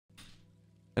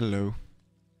Hello.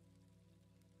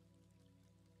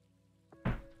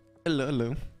 Hello,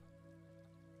 hello.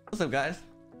 What's up, guys?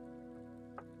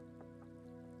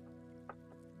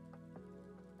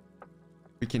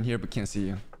 We can hear but can't see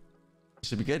you. It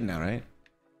should be good now, right?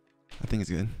 I think it's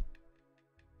good.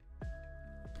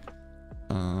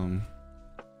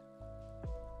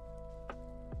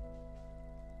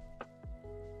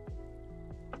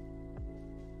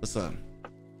 What's up?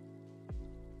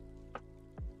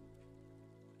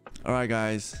 All right,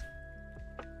 guys.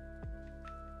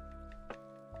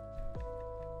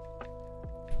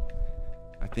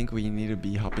 I think we need to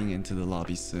be hopping into the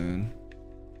lobby soon.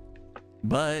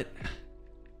 But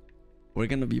we're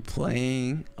gonna be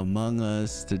playing Among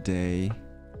Us today.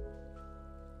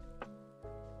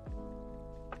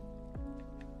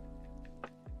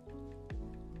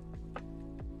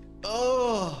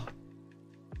 Oh!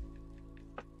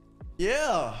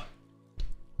 Yeah!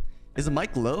 Is the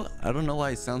mic low? I don't know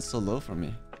why it sounds so low for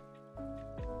me.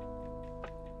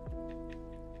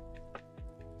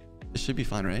 It should be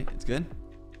fine, right? It's good?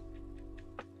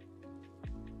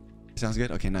 Sounds good?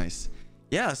 Okay, nice.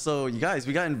 Yeah, so you guys,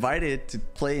 we got invited to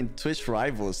play in Twitch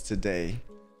Rivals today.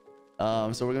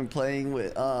 So we're gonna be playing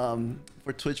with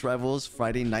for Twitch Rivals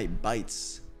Friday Night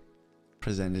Bites,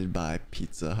 presented by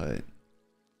Pizza Hut.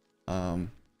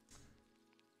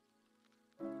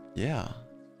 Yeah,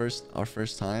 our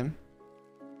first time.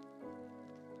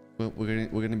 We're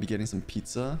gonna be getting some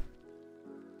pizza.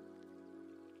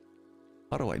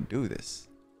 How do I do this?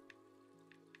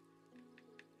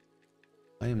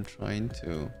 I am trying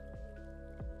to.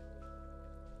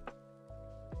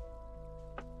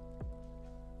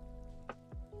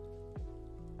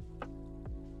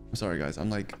 I'm sorry, guys. I'm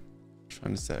like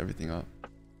trying to set everything up.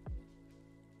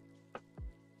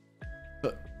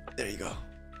 But there you go.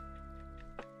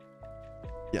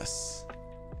 Yes.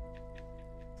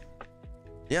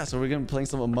 Yeah, so we're gonna be playing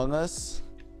some Among Us.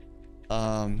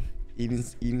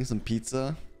 Eating some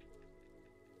pizza.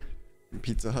 From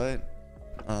Pizza Hut.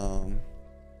 How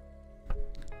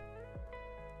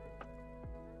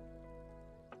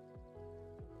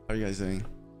are you guys doing?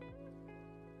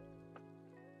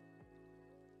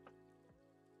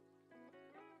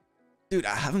 Dude,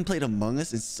 I haven't played Among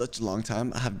Us in such a long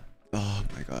time. Oh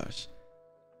my gosh.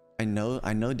 I know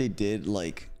they did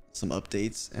like some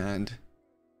updates, and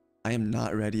I am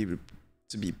not ready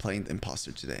to be playing the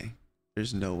imposter today.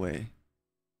 There's no way.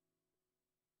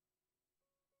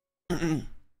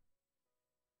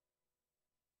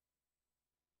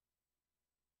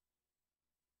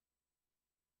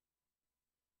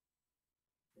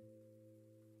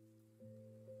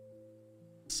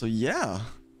 So yeah.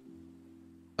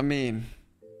 I mean,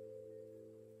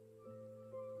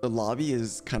 the lobby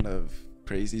is kind of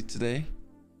crazy today.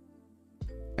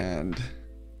 And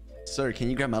sir, can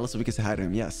you grab Milo so we can say hi to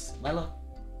him? Yes. Milo.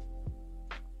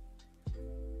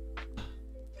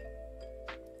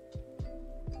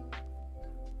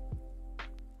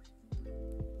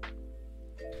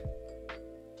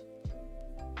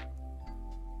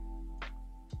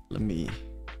 Let me.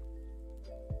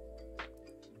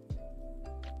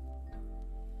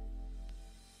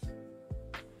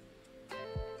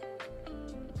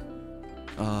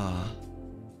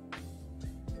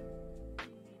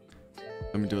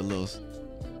 Let me do a little.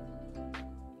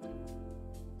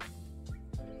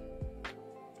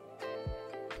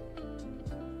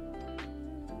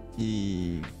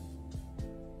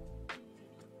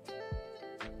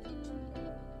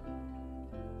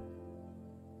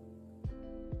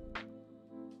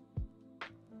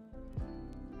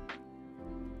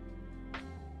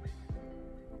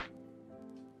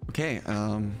 Okay,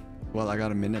 well, I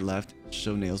got a minute left.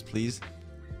 Show nails, please.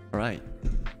 All right.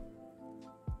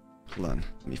 Hold on,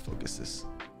 let me focus this.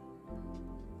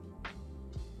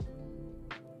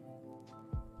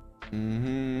 We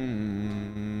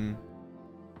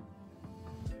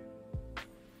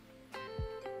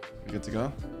good to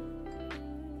go?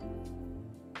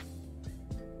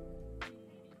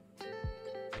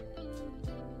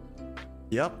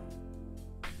 Yep.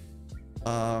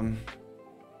 Oh,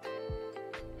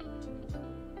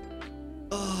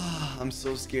 I'm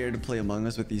so scared to play Among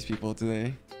Us with these people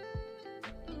today.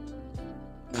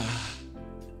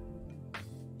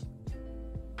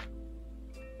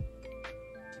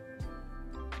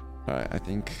 Alright, I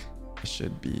think I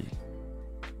should be.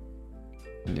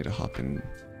 I need to hop in.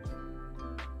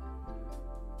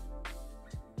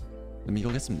 Let me go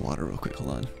get some water real quick.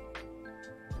 Hold on.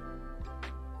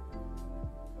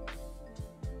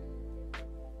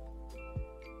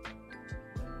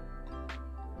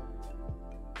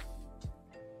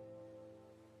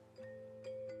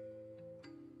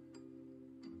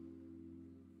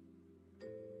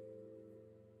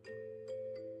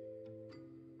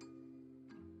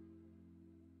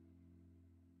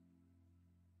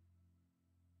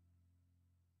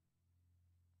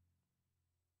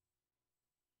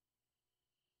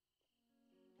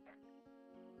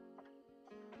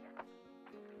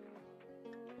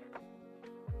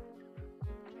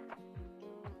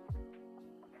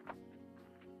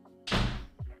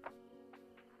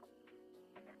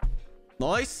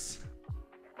 Nice.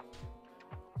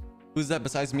 Who's that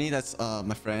besides me? That's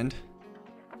my friend.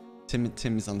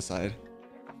 Tim is on the side.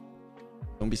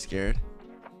 Don't be scared.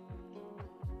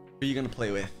 Who are you gonna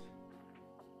play with?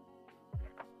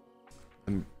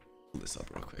 Let me pull this up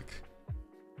real quick.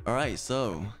 Alright,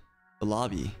 so the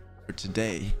lobby for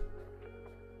today.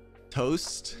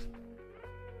 Toast,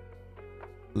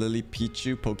 Lily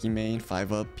Pichu, Pokimane,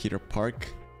 5UP, Peter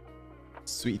Park,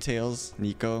 Sweet Tails,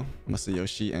 Nico,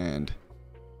 Masayoshi, and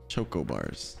Choco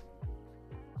Bars.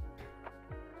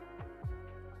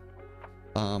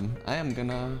 I am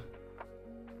gonna...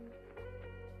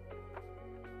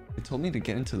 It told me to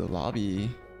get into the lobby.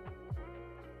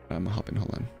 I'm gonna hop in,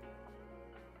 hold on.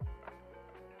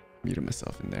 Muted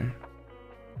myself in there.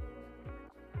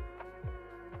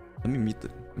 Let me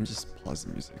just pause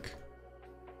the music.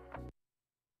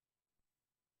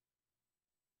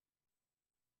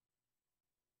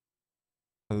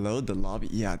 Hello, the lobby.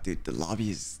 Yeah, dude, the lobby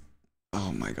is...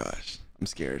 Oh my gosh, I'm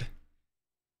scared.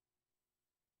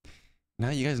 Now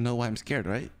you guys know why I'm scared,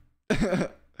 right?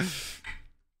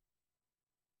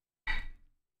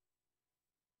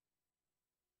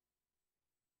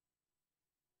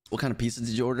 What kind of pizza did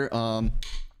you order? I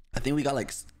think we got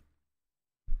like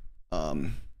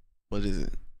what is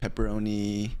it?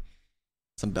 Pepperoni,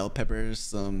 some bell peppers,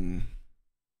 some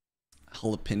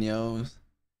jalapenos.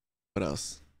 What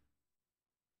else?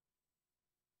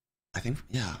 I think,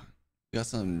 yeah, we got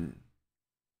some.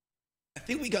 I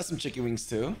think we got some chicken wings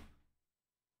too.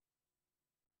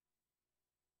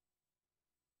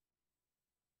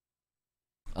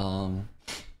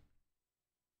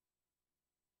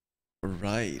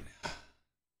 Right.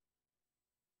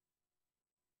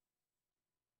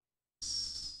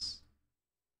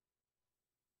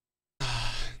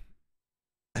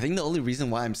 I think the only reason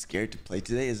why I'm scared to play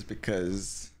today is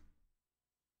because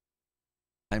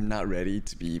I'm not ready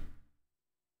to be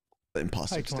the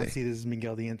imposter Hi, today. Tuan. This is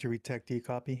Miguel, the interview tech. Do you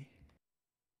copy?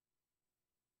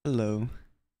 Hello.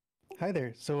 Hi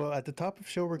there. So at the top of the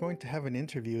show, we're going to have an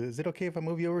interview. Is it okay if I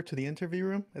move you over to the interview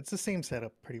room? It's the same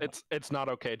setup, pretty much. It's not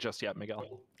okay just yet,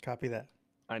 Miguel. Copy that.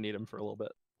 I need him for a little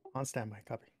bit. On standby.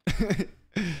 Copy. Okay.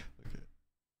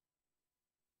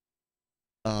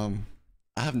 I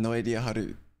have no idea how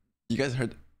to. You guys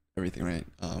heard everything, right?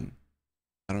 I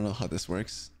don't know how this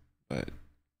works, but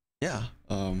yeah.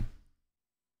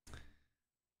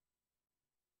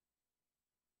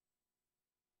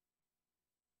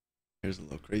 Here's a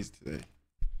little crazy today.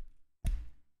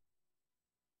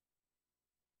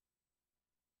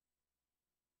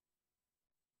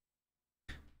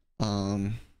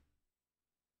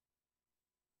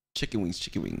 Chicken wings,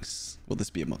 chicken wings. Will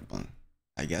this be a mukbang?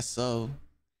 I guess so.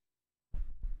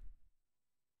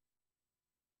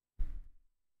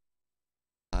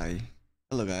 Hi.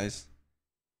 Hello, guys.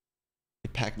 A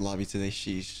packed lobby today.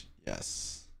 Sheesh.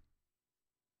 Yes.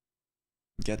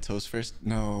 Get toast first?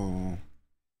 No.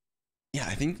 Yeah,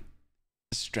 I think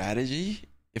the strategy,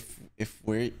 if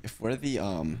we're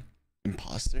the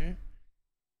imposter,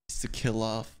 is to kill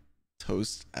off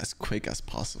toast as quick as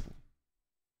possible.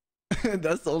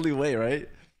 That's the only way, right?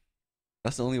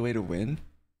 That's the only way to win.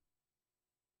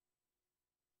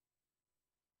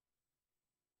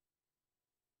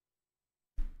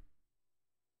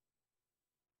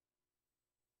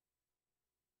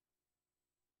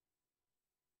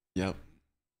 Yep.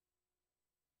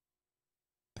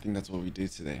 I think that's what we do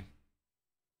today.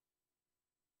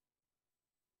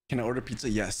 Can I order pizza?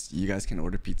 Yes, you guys can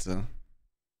order pizza.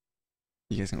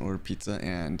 You guys can order pizza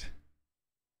and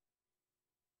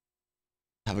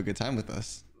have a good time with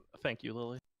us. Thank you,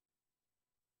 Lily.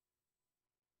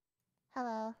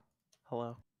 Hello.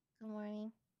 Hello. Good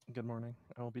morning. Good morning.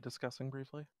 I will be discussing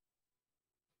briefly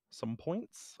some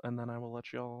points, and then I will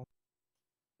let y'all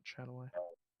chat away.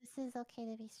 This is okay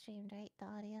to be streamed, right? The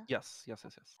audio? Yes.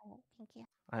 Oh, thank you.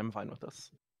 I am fine with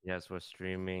this. Yes, we're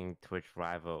streaming Twitch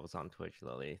Rivals on Twitch,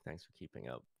 Lily. Thanks for keeping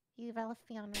up. You left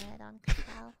me on red on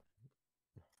Kakao.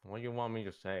 What do you want me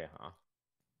to say, huh?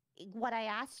 What I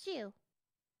asked you.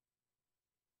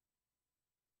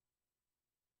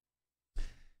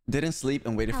 Didn't sleep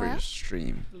and waited for Hello? your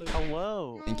stream.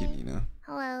 Hello. Thank you, Hi. Nina.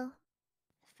 Hello.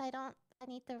 If I don't, I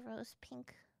need the rose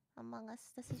pink Among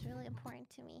Us. This is really important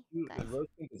to me, guys. The rose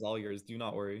pink is all yours. Do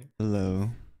not worry. Hello.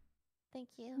 Thank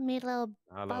you. Made little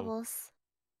Hello. bubbles.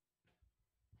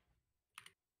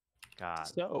 God.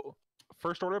 So,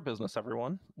 first order of business,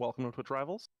 everyone. Welcome to Twitch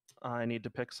Rivals. I need to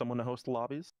pick someone to host the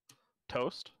lobbies.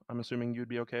 Toast, I'm assuming you'd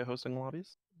be okay hosting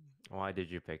lobbies. Why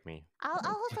did you pick me? I'll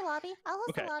host the lobby. I'll host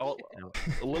Okay, the lobby.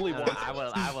 Lily wants. I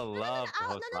will love to No,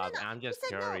 host lobby. no. I'm You just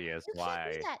said no. curious You can't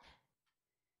why. do that.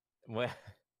 What?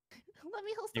 Let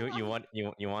me host the You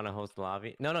lobby. you want to host the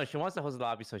lobby? No, she wants to host the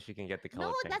lobby so she can get the color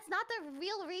No, pink. that's not the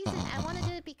real reason. I want to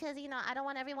do it because I don't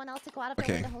want everyone else to go out of their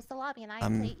way Okay. to host the lobby, and I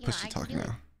I'm play, push to I talk can do it.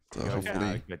 now. So You're not a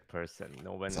hopefully, good person.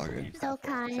 No one it's all good. believes So that for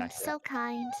a kind, second. so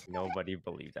kind. Nobody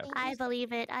believed that. Thank For a I you. second.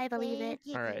 believe it. I believe it. Thank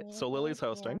you, All right, Jamie, so Lily's thank you.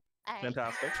 hosting. All right,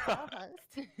 Fantastic. I'll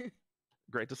host.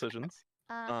 Great decisions.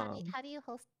 How do you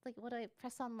host? Like, what do I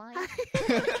press online?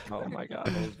 Oh my god.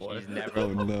 Oh boy. She's never Oh,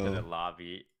 hosted no. a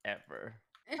lobby ever.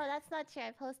 Oh, that's not true.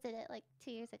 I posted it like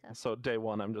 2 years ago. So day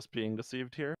one, I'm just being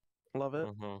deceived here. Love it.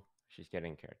 She's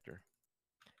getting character.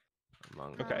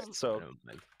 Among Okay, Us. so So,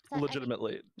 I mean,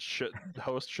 legitimately, should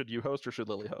you host or should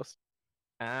Lily host?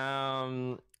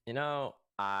 You know,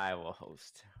 I will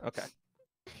host. Okay.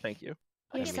 Thank you.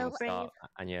 You're Okay, so but- brave.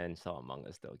 I need to install Among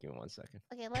Us though. Give me 1 second.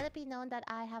 okay, let it be known that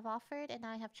I have offered and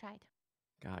I have tried.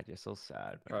 God, you're so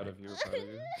sad. Proud man. of you. Proud of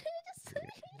you.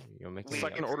 You're making me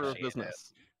Second order of upset.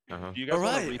 business. Uh-huh. Do you guys want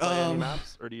Alright, to replay any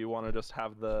maps, or do you want to just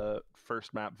have the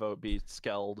first map vote be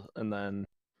Skeld and then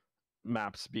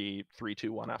maps be 3,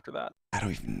 2, 1 after that? I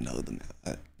don't even know the map.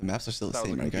 The maps are still the That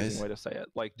was same, a right, confusing guys? way to say it.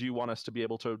 Like, do you want us to be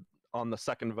able to, on the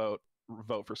second vote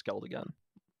for Skeld again,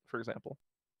 for example?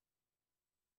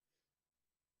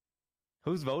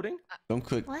 Who's voting? Don't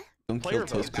cook. What? Don't Player kill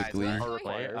Toast votes quickly. are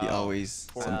required He Oh, always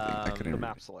for something I um, couldn't the read.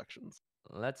 map selections.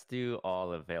 Let's do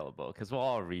all available because we're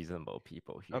all reasonable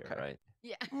people here, Okay. right?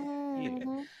 Yeah.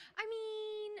 Mhm. I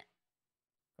mean,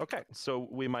 Okay, so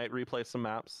we might replay some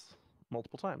maps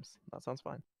multiple times. That sounds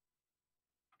fine.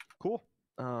 Cool.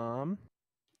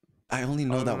 I only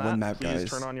know Other that than one map, please guys.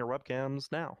 turn on your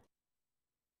webcams now.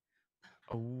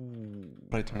 Oh.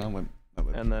 But I turn on my webcam.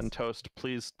 And then Toast,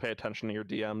 please pay attention to your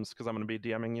DMs because I'm going to be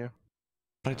DMing you.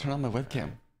 But I turn on my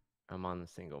webcam. I'm on the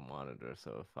single monitor,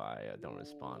 so if I don't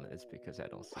respond, it's because I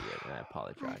don't see it, and I Oh, I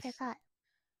apologize. forgot.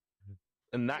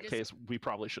 In that just- case, we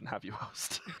probably shouldn't have you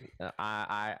host.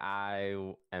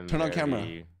 I am Turn on camera.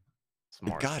 very You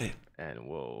smart got it. and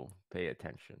will pay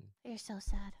attention. You're so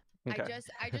sad. Okay.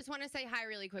 I just want to say hi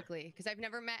really quickly because I've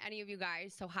never met any of you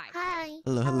guys. So hi. Hi.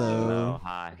 Hello, Hello, hello.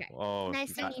 hi. Okay. Oh, Nice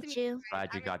you to got- meet you.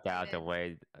 glad you I'm got that out of the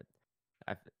excited.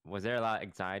 way. Was there a lot of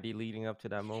anxiety leading up to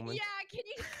that moment? Yeah, can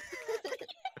you?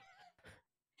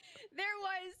 There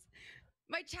was.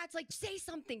 My chat's like, say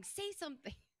something, say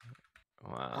something.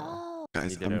 Wow. Oh,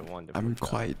 Guys, You did a wonderful I'm job.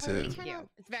 quiet Oh, you too. turn Thank you. on-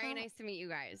 It's very turn- nice to meet you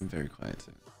guys. I'm very quiet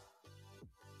too.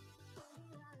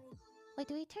 wait,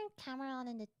 do we turn camera on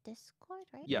in the Discord,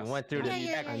 right? Yes. You went through the Yeah,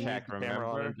 yeah, check, yeah, I need the camera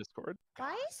on in remember? Discord. Why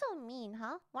are you so mean,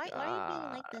 huh? Why are you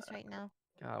being like this right now?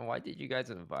 God, why did you guys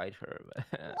invite her,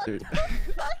 man? Dude,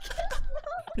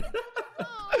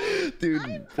 Oh,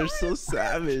 dude, they're so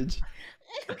savage.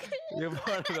 You're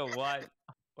part of the what?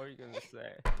 What are you gonna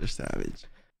say? They're savage.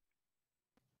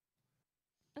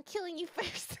 I'm killing you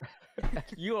first.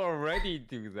 You already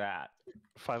do that.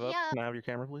 5 up, Yeah. can I have your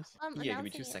camera, please? Yeah, give me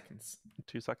Announcing 2 it. seconds.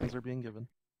 2 seconds are being given.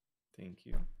 Thank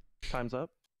you. Time's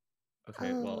up.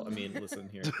 Okay, well, I Oh. mean, listen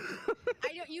here.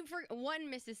 I don't. You for 1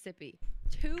 Mississippi,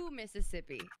 2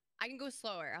 Mississippi. I can go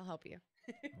slower. I'll help you.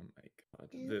 Oh my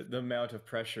god. The amount of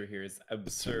pressure here is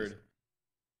absurd.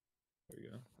 There we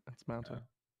go. It's mounted.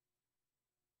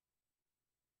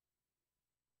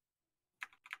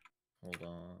 Hold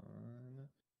on.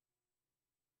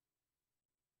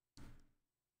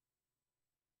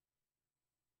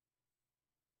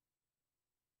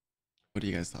 What are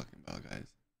you guys talking about, guys?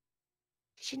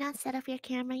 Did you not set up your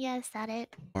camera yet? Is that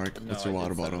it? Mark, No, what's your I water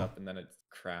did set it bottle? up and then it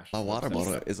crashed. My so water it's set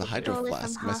bottle up. is a Okay, hydro Stole it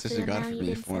flask. from My sister Hafu, got now it for you me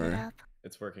didn't set it for up.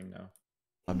 It's working now.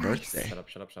 my Nice. birthday. Shut up,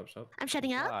 shut up, shut up, shut up. I'm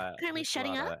shutting up. Currently There's a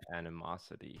shutting lot up. of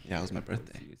animosity. Yeah, it was my towards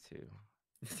birthday. You too.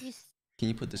 You s- Can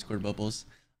you put Discord bubbles?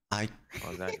 I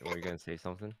Was that? Were you gonna say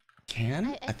something? can?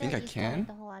 I think thought I you started can.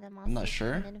 The whole animosity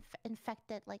sure. And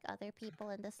infected like other people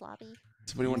in this lobby.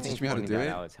 Somebody want to think teach me how to pointing do that it?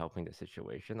 out is helping the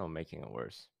situation or making it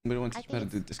worse? Somebody want to I teach me how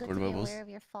think to do it's good Discord to be bubbles? aware of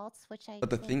your faults, which I But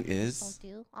the think thing people is- don't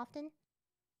do often.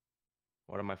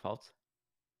 What are my faults?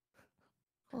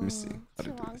 Let me see Oh, how to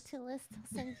too do long this. to list. I'll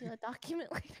send you a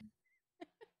document later.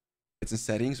 It's in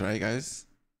settings, right, guys?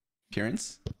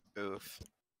 Appearance? Oof.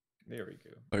 There we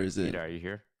go. Or is it? Peter, are you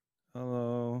here?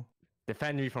 Hello.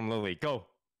 Defend me from Lily. Go.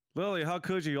 Lily, how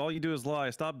could you? All you do is lie.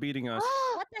 Stop beating us.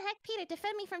 What the heck, Peter?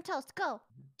 Defend me from Toast. Go.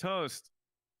 Toast.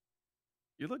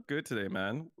 You look good today,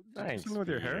 man. Thanks. Something with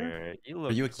your hair? Peter. You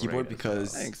look Are you a keyboard great as well.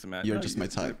 because Thanks, man. you're No, just you my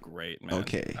look type? great, man.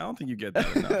 Okay. I don't think you get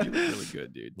that enough. You look really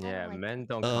good, dude. I don't Yeah, like men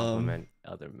don't Um, compliment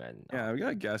other men. Yeah, we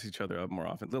gotta gas each other up more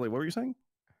often. Lily, what were you saying?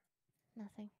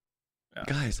 Nothing. Yeah,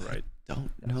 Guys, right. I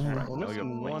don't That's know. right. We're No, missing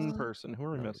you're one wasting. person. Who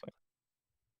are we No. missing?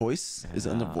 Voice? Is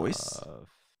it under voice?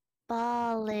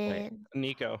 Ballin.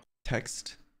 Nico.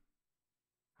 Text?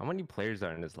 How many players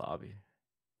are in this lobby?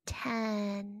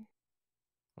 10.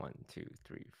 1, 2,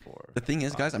 3, 4. The thing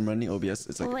is, guys, I'm running OBS.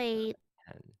 It's like Wait,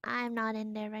 10. I'm not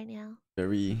in there right now.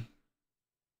 very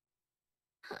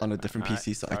on a different Alright,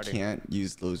 PC, so I starting. can't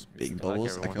use those big Good luck, bubbles.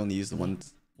 I everyone. can only use the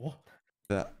ones What?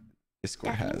 that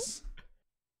Discord Definitely? has.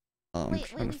 I'm Wait,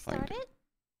 trying we to find started? it.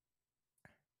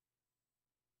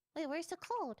 Wait, where's the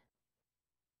code?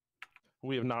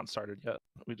 We have not started yet.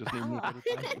 We just need new Oh. code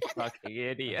to find it. Fucking I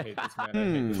idiot. hate this man. I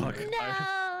hate this Fuck. man.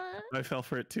 No! I fell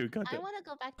for it too. God I damn. want to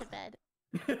go back to bed.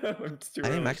 It's too I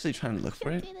am early. actually trying to look for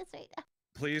Can't it. do this right now.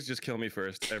 Please just kill me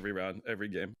first every round, every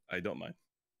game. I don't mind.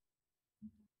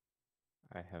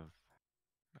 I have.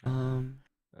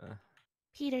 Uh,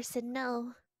 Peter said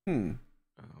no. where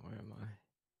am I?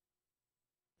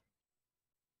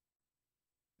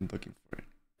 I'm looking for it.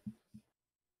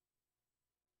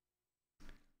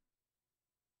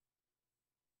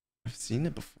 I've seen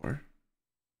it before.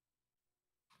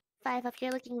 5 up,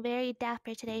 you're looking very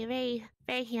dapper today. Very,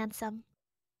 very handsome.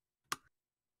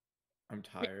 I'm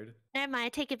tired. Never mind, I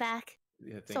take it back.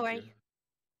 Yeah, thank Sorry. you.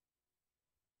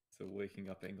 It's a waking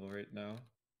up angle right now.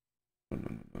 No, no,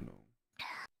 no, no, no.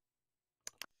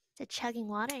 It's a chugging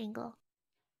water angle.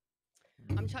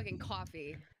 I'm chugging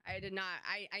coffee. I did not.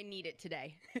 I need it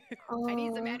today. I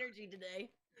need some Oh. energy today.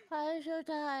 I'm so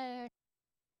tired.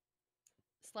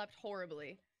 Slept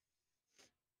horribly.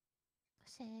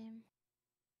 Same.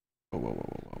 Whoa, whoa, whoa,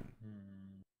 whoa, whoa.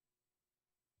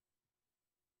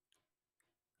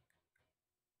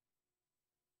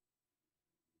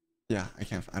 Yeah, I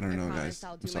can't. I don't know, promise guys.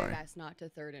 I'll I'm do sorry. my best not to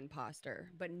third imposter,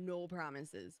 but no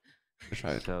promises. I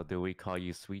tried. So, do we call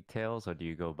you Sweet Tails or do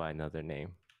you go by another name?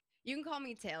 You can call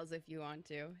me Tails if you want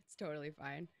to. It's totally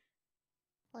fine.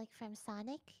 Like from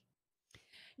Sonic?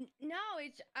 No,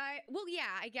 it's well, yeah,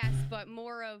 I guess, but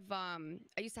more of I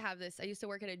used to have this. I used to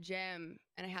work at a gym,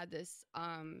 and I had this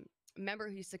member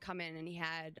who used to come in, and he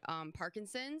had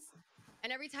Parkinson's,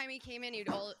 and every time he came in, he'd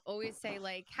always say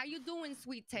like, "How you doing,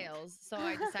 Sweet Tails?" So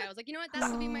I decided I was like, you know what, that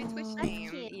would be my Twitch Oh. That's name.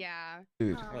 cute. Yeah,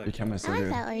 Dude, Oh. your camera's I so like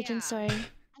good. that origin Yeah. story.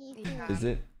 Yeah. Is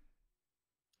it?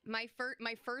 my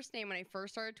first name when I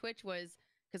first started Twitch was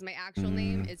because my actual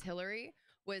name Mm. is Hillary.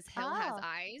 Was Hill Has Oh.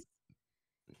 Eyes.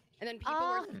 And then people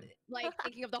Oh. were like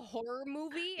thinking of the horror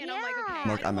movie, and I'm like, okay, Yeah. I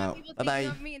Mark, don't I'm want out. people Bye-bye. thinking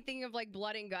of me and thinking of like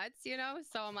blood and guts, you know.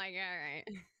 So I'm like, all right,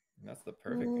 That's the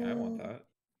perfect thing. I want Ooh. that.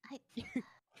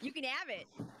 you can have it.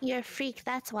 You're a freak,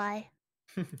 that's why.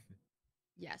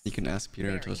 Yes. You can ask Peter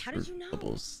Very. to us How for did you know?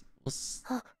 bubbles.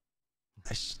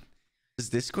 Does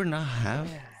Discord not have?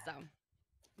 So,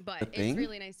 but The it's thing?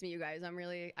 really nice to meet you guys. I'm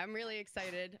really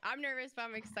excited. I'm nervous, but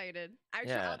I'm excited. I'll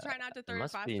try not to You third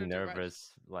must imposter be too much.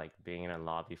 nervous, like being in a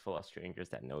lobby full of strangers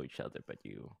that know each other, but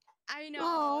you. I know.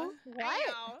 Oh, I what?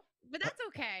 know. But that's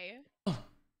okay.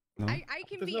 No. I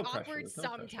can There's be no pressure, awkward there's no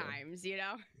pressure. sometimes, you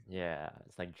know. Yeah,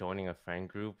 it's like joining a friend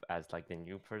group as like the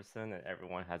new person, and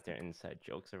everyone has their inside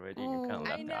jokes already, and you're kind of Oh.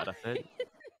 I left know. out of it.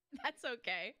 That's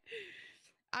okay.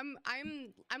 I'm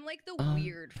like the Um,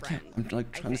 weird I can't- friend. I'm like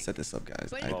I trying to think. set this up, guys.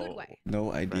 But I in a have good way. no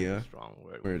Friend is idea a strong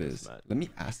word where it we is. just met. Let me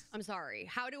ask. I'm sorry.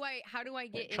 How do I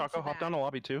get Choco, into hop that? down a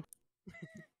lobby too.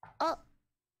 Oh,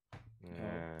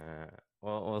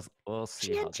 Well, we'll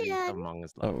see how these Chin-chin. Among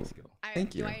Us lobbies go.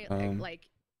 Thank you. Like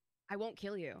I won't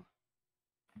kill you.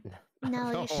 no,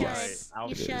 you Don't should. worry, I'll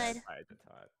You be there should. by the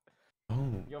time.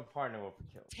 Oh, Your partner will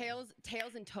kill.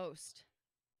 Tails and toast.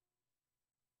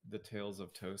 The tales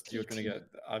of toast. You're PT. gonna get.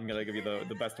 I'm gonna give you the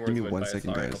best Give words me of 1 advice. second,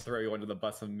 Alright, I'll guys. throw you under the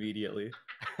bus immediately.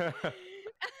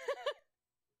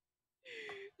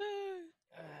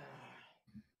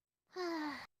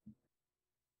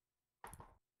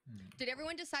 Did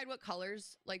everyone decide what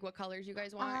colors you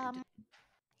guys want?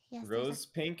 Yes. there's a- Rose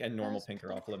pink and normal rose pink are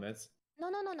pink. off limits. No.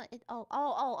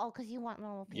 Because you want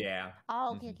normal pink. Yeah.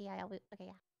 Oh, okay, Mhm. okay, yeah, okay,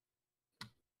 yeah.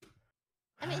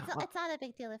 I mean, it's not a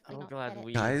big deal if we I'm don't glad get it.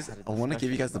 we guys, had a I want to give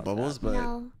you discussion guys the about bubbles, that. but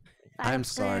no. I'm Vibes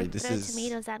sorry, gonna this throw is-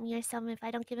 tomatoes at me or something if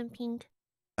I don't give him pink.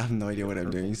 I have no idea what I'm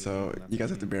Purple doing. is So not you guys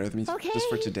have to bear with me just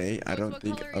for Okay. today. I Toast, don't what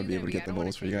think color are I'll you be able gonna to get I the don't wanna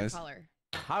bubbles for you take your guys. color.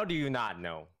 How do you not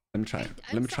know? Let me try. I'm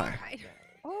Let me try. sorry.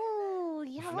 Oh,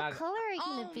 yeah. What Not- color are you Oh,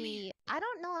 gonna man. be? I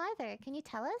don't know either. Can you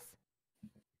tell us?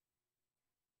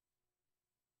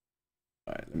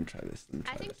 All right, let me try this. Let me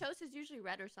try I think this. toast is usually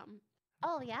red or something.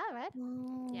 Oh yeah, red.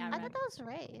 Yeah, I red. thought that was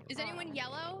red. Is anyone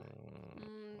yellow?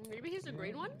 Maybe he's a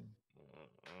green one.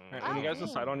 Alright, when you guys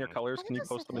decide on your colors, I can you think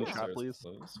post that's them in the chat, Closer, please,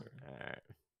 closer. Alright.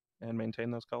 and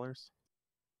maintain those colors?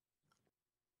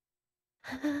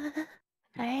 Alright.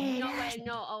 No, wait,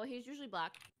 no. Oh, he's usually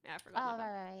black. Yeah, I forgot. Oh my right,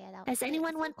 bad. right, yeah. That Does wait,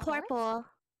 anyone is want that colors? purple?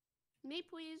 Me,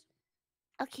 please.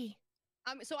 Okay.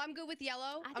 So I'm good with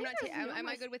yellow. I I'm think not. there's Am I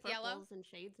numerous good with yellow? purples and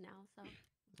shades now. So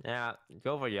Yeah,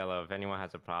 go for yellow. If anyone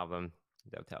has a problem,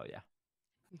 they'll tell you.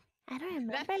 I don't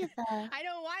remember That- the. I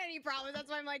don't want any problems. That's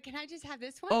why I'm like, can I just have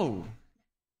this one? Oh,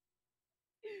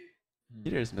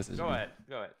 Peter's message. Go ahead.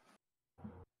 Go ahead.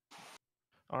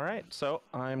 All right, so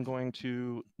I'm going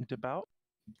to dip out.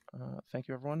 Thank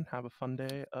you, everyone. Have a fun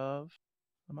day of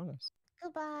Among Us.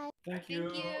 Goodbye. Thank Thank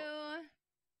you.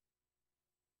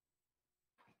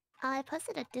 I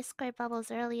posted a Discord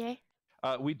bubbles earlier.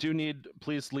 We do need,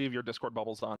 please leave your Discord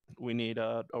bubbles on. We need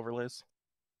overlays.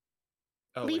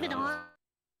 Oh, Leave it yeah. on.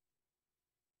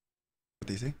 What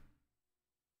do you say?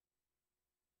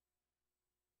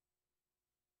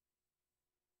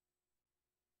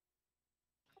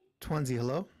 Twansy,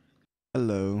 hello.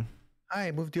 Hello. I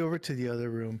moved you over to the other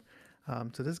room.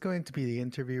 So this is going to be the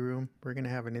interview room. We're going to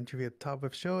have an interview at the top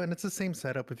of the show, and it's the same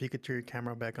setup. If you could turn your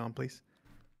camera back on, please.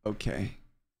 Okay.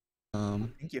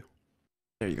 Thank you.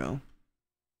 There you go.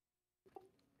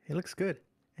 It looks good.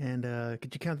 And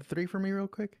could you count to 3 for me real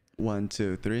quick? 1,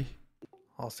 2, 3.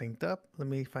 All synced up. Let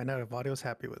me find out if audio's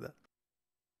happy with it.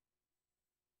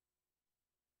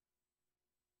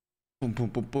 Boom, boom,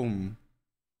 boom, boom.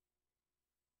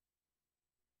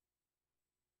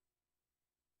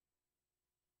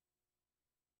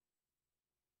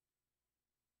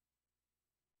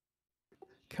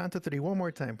 Count to 3 one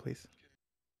more time, please.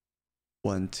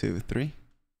 1, 2, 3.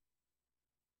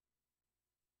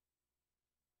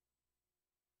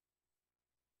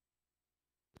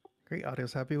 Great.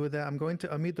 Audio's happy with that. I'm going to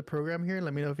unmute the program here.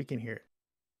 Let me know if you can hear it.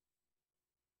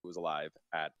 Who was alive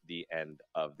at the end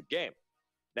of the game.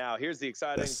 Now, here's the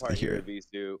exciting Yes, I part hear here, it.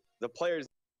 Visu. The players.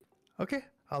 Okay.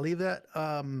 I'll leave that.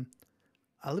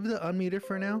 I'll leave the unmuted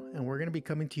for now, and we're going to be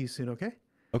coming to you soon, okay?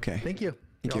 Okay. Thank you. Thank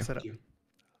You're all you. set up.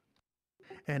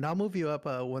 And I'll move you up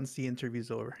once the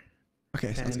interview's over.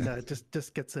 Okay, sounds And good.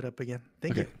 just get set up again.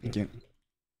 Thank Okay, you. thank you.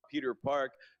 Peter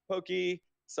Park, Pokey,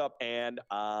 Sup, and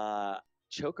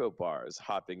Choco Bars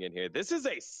hopping in here. This is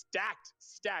a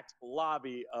stacked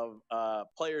lobby of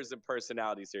players and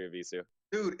personalities here, Visu.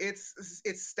 Dude, it's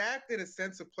stacked in a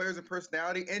sense of players and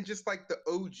personality, and just like the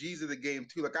OGs of the game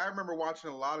too. Like I remember watching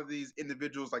a lot of these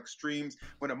individuals like streams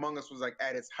when Among Us was like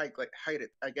at its height,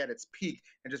 at its peak,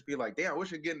 and just be like, damn, I wish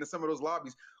I could get into some of those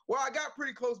lobbies. Well, I got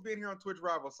pretty close being here on Twitch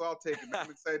Rivals, so I'll take it.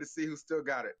 I'm excited to see who still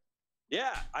got it.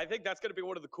 Yeah, I think that's going to be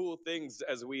one of the cool things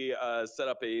as we set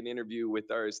up an interview with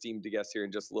our esteemed guest here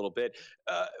in just a little bit.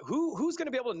 Who's going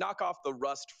to be able to knock off the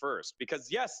rust first? Because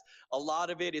yes, a lot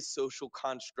of it is social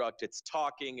construct. It's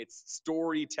talking, it's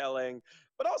storytelling.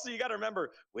 But also you got to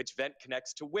remember which vent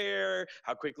connects to where,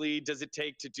 how quickly does it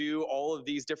take to do all of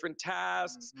these different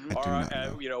tasks, I do not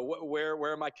know. you know,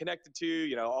 where am I connected to,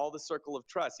 you know, all the circle of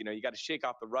trust. You know, you got to shake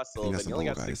off the rust a I think little bit. that's You the only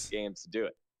goal, got 6 guys. games to do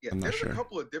it. Yeah, I'm not there's sure. a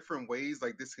couple of different ways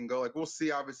like this can go. Like we'll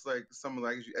see, obviously, like some of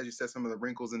like as you said, some of the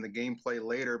wrinkles in the gameplay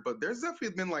later. But there's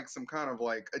definitely been like some kind of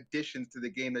like additions to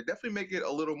the game that definitely make it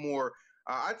a little more.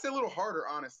 I'd say a little harder,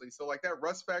 honestly. So like that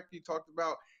rust factor you talked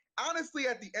about. Honestly,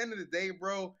 at the end of the day,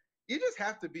 bro, you just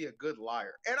have to be a good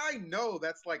liar. And I know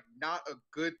that's like not a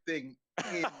good thing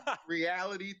in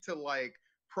reality to like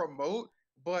promote,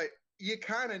 but you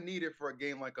kind of need it for a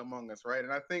game like Among Us, right?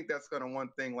 And I think that's gonna one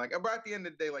thing. Like, but at the end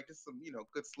of the day, like just some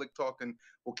good slick talking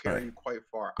will carry Right. you quite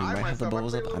far. We I might have the myself, I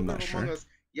bubbles played up, a little I'm bit not of Among sure. Us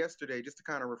yesterday just to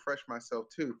kind of refresh myself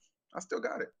too. I still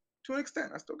got it to an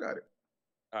extent. I still got it.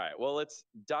 All right, well, let's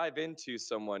dive into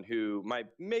someone who might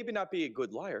maybe not be a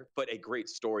good liar, but a great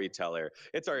storyteller.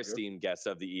 It's our esteemed guest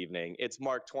of the evening. It's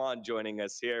Mark Tuan joining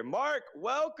us here. Mark,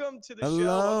 welcome to the show. Welcome to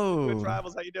Hello. Twitch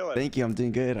Rivals. How you doing? Thank you. I'm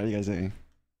doing good. How are you guys doing?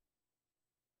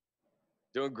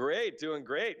 Doing great, doing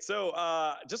great. So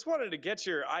just wanted to get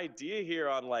your idea here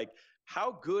on like,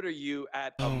 how good are you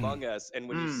at Among Us? And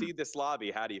when you see this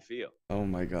lobby, how do you feel? Oh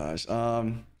my gosh.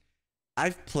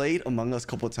 I've played Among Us a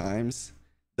couple times.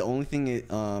 The only thing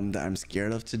that I'm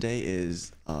scared of today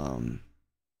is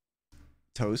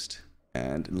toast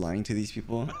and lying to these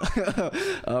people.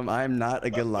 I'm not a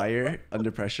good liar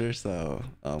under pressure, so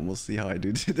we'll see how I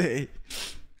do today.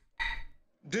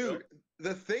 Dude,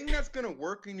 the thing that's going to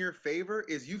work in your favor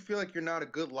is you feel like you're not a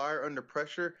good liar under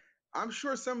pressure. I'm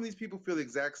sure some of these people feel the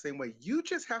exact same way. You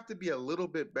just have to be a little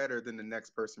bit better than the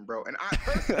next person, bro. And I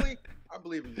personally, I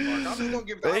believe in you, Mark. I'm just going to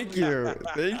give it Thank you.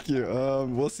 Thank you.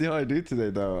 We'll see how I do today,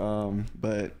 though.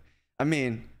 But I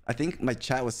mean, I think my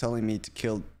chat was telling me to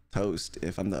kill Toast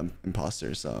if I'm the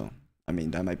imposter. So, I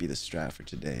mean, that might be the strat for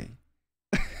today.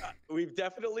 We've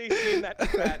definitely seen that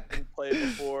strat in play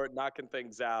before, knocking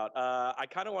things out. I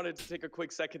kind of wanted to take a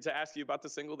quick second to ask you about the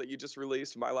single that you just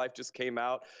released. My Life just came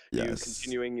out. You Yes.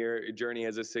 continuing your journey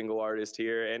as a single artist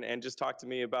here, and just talk to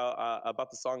me about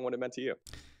the song, what it meant to you.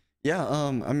 Yeah.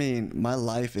 I mean, my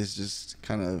life is just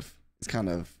kind of it's kind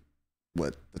of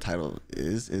what the title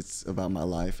is. It's about my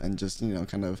life and just, you know,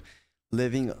 kind of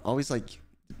living always like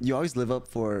you always live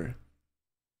up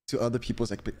to other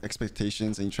people's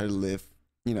expectations, and you try to live,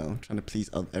 you know, trying to please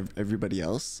everybody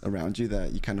else around you,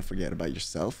 that you kind of forget about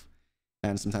yourself.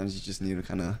 And sometimes you just need to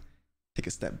kind of take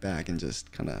a step back and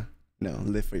just kind of, you know,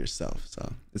 live for yourself.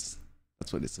 So that's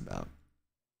what it's about.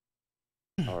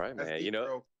 All right, That's man. deep, You know,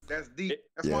 bro. That's deep.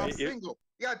 That's Yeah. why I'm single.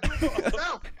 Yeah, do it for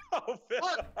yourself. Oh, Phil.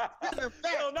 What?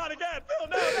 Phil, not again. Phil,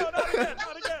 no, not again.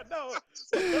 Not again. No.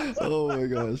 Oh my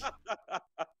gosh.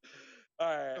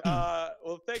 All right.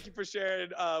 Well, thank you for sharing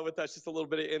with us just a little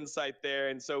bit of insight there.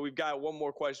 And so we've got one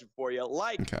more question for you.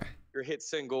 Like Okay. your hit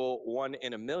single "One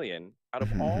in a Million," out of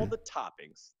all the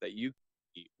toppings that you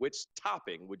eat, which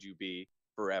topping would you be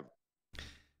forever?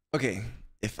 Okay,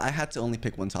 if I had to only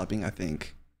pick one topping, I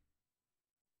think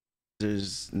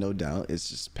there's no doubt it's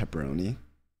just pepperoni.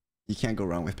 You can't go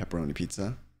wrong with pepperoni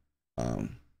pizza.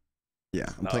 Yeah,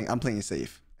 I'm playing it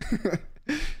safe.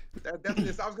 That definitely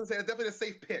is, I was gonna say that's definitely a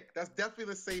safe pick. That's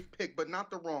definitely a safe pick, but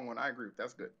not the wrong one. I agree.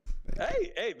 That's good.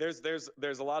 Hey, there's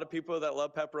a lot of people that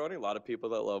love pepperoni, a lot of people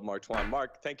that love Mark Tuan.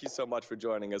 Mark, thank you so much for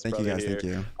joining us, Thank you brother, guys. here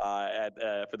Thank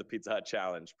you. for the Pizza Hut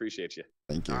Challenge. Appreciate you.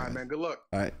 Thank you. All right, guys. man. Good luck.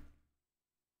 All right.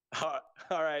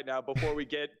 All right, now before we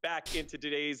get back into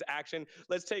today's action,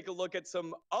 let's take a look at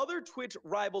some other Twitch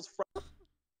rivals.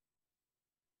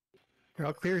 You're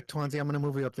all clear, Twansy. I'm gonna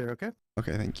move you up there, okay?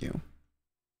 Okay, thank you.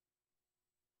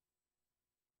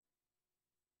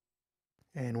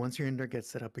 And once you're in there, get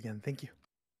set up again. Thank you.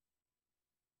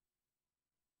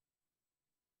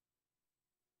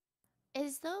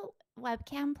 Is the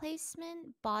webcam placement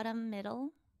bottom middle?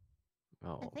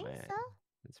 Oh I think man, so.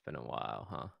 it's been a while,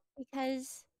 huh?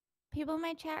 Because people in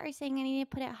my chat are saying I need to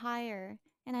put it higher,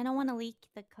 and I don't want to leak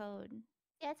the code.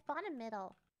 Yeah, it's bottom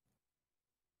middle.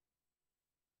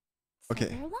 So Okay.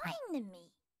 they're lying to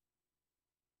me.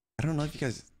 I don't know if you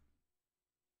guys.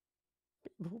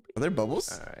 Are there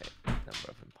bubbles? All right, number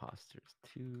of imposters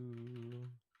 2.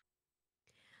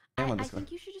 I'm on I Discord.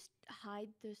 think you should just hide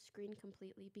the screen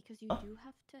completely because you do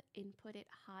have to input it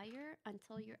higher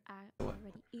until you're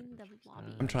already in the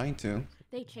lobby. I'm trying to.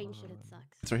 They changed it. It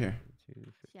sucks. It's right here. So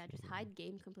yeah, just hide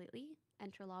game completely.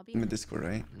 Enter lobby. I'm in Discord,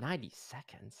 right? 90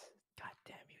 seconds. God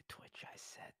damn you, Twitch! I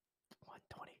said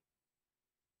 120.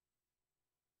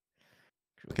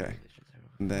 Okay.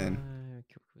 And then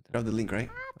grab the link, right?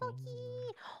 Ah,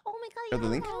 Pokey! Oh my god, Grab the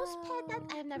you link. have a rose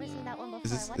pet. I've never seen that one before.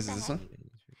 Is this What is the this heck? one?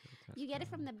 You get it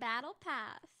from the battle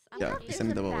pass. Yeah, a send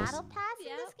me the gamer. bubbles. Battle pass in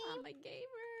Yep, this game? I'm a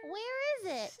gamer. Where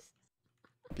is it?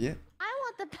 Yeah. I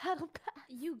want the battle pass.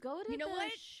 You go to You know the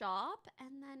what? shop and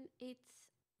then it's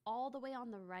all the way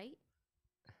on the right.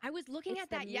 I was looking It's at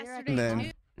the that mirror yesterday Then-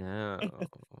 too. No.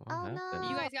 Oh no.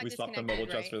 You guys got We swapped the disconnected, mobile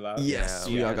chest right? for that. Yes,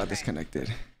 Yeah, we all okay. got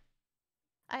disconnected.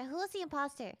 Alright, who's the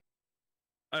imposter?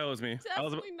 Oh, it was me. I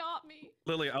was Definitely not me.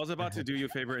 Lily, I was about to do you a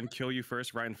favor and kill you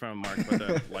first right in front of Mark, but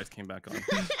the lights came back on.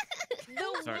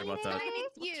 The Sorry about winner? that.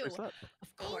 It's you. Fix that.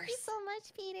 Thank you so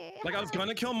much, Peter. Like, I was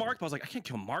gonna kill Mark, but I was like, I can't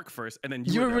kill Mark first, and then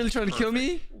You were were there. really trying to kill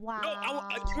Perfect. me? Wow.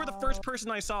 No, you were the first person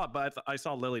I saw, but I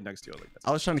saw Lily next to you. Like, that's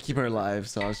I was trying to keep her alive,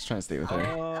 so I was trying to stay with her.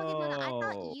 Okay, no, I Oh.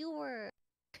 thought you were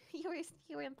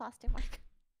you were imposter, Mark.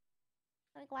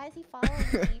 Like, why is he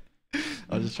following me?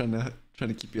 I was just trying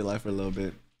to keep you alive for a little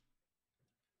bit.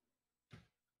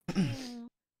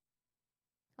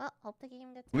 Well, hope the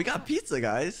game gets. We got better. pizza,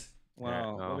 guys. Wow,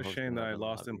 no, what a hopefully shame that not I the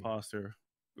lost lobby. imposter.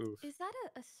 Oof. Is that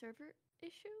a server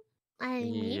issue?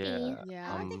 Maybe.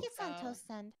 Yeah. I don't think it's on Toast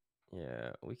End.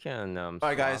 Yeah, we can Alright,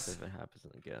 swap guys. if it happens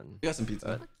again. We got some pizza.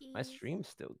 But my Cookies. stream's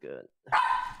still good.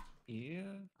 Yeah.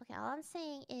 Okay, all I'm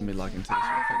saying is. Let me log into there's this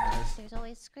real quick, always- guys. There's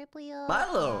always Scriplio.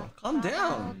 Milo, calm Bravo,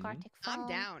 down. Gartic I'm Phone.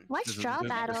 down. What's draw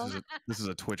battle? This is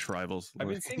a Twitch rivals. I've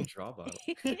been seeing draw battle.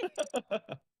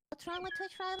 What's wrong with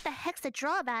Twitch Rivals? What the heck's a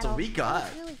draw So battle? we got.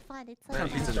 It's really fun. It's What kind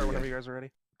like of pizza Start do we whenever got? you guys are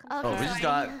ready. Oh, we Okay. just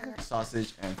got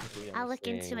sausage and. I'll look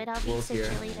into it. I'll be Wolves here.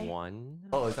 searching later. One.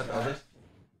 Oh, is that the others?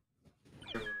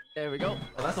 There we go.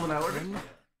 Oh, that's the one I ordered.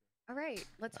 All right,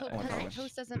 let's hope Oh my that gosh.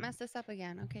 Toast doesn't mess this up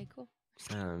again. Okay, cool.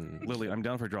 Lily, I'm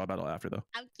down for draw battle after though.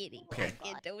 I'm kidding. Okay.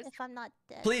 Yeah, Toast. If I'm not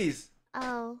dead. Please,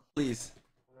 Oh, please.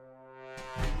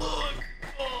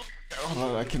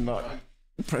 Oh, I cannot.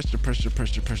 Pressure, pressure,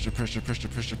 pressure, pressure, pressure, pressure,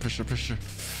 pressure, pressure, pressure.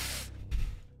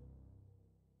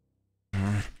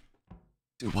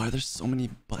 Dude, why are there so many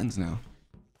buttons now?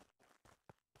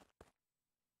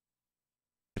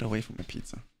 Get away from my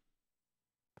pizza.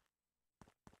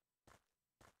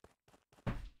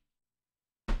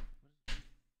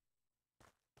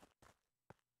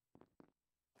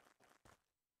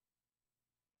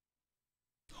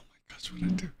 Oh my gosh, what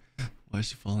did I do? Why is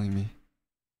she following me?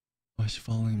 Why is she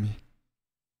following me?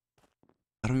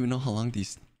 I don't even know how long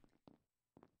these.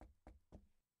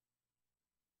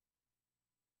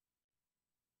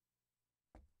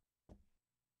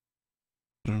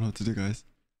 I don't know what to do, guys.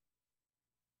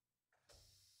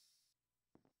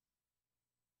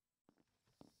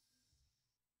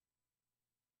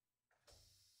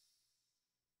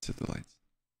 Set the lights.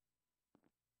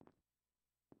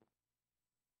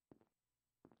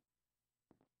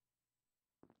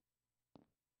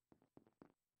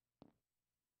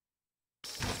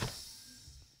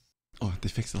 Oh, they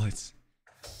fixed the lights.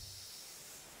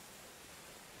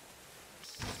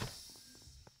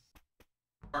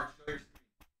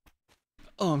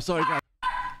 Oh, I'm sorry, guys.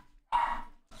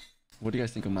 What do you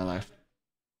guys think of my life?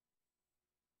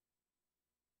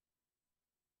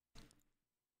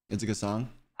 It's a good song.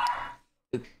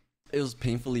 It was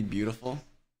painfully beautiful.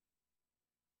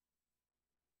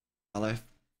 My life,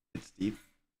 it's deep.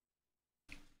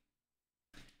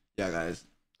 Yeah, guys.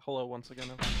 Hello once again.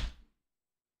 Everyone.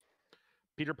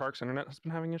 Peter Park's internet has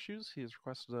been having issues. He has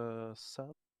requested a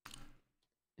sub.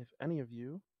 If any of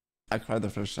you I cried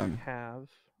the first time. have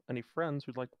any friends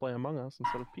who'd like to play Among Us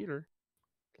instead of Peter,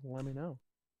 let me know.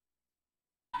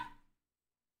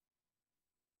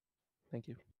 Thank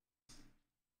you.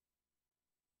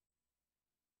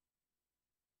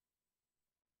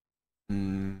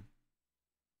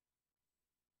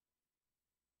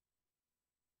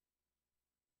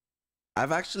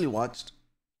 I've actually watched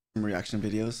some reaction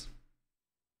videos.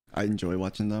 I enjoy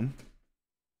watching them.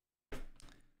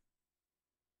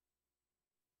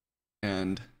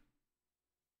 And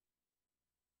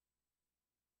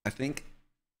I think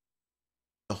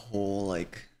the whole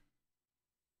like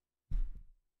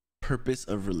purpose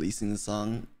of releasing the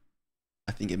song,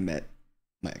 I think it met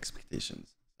my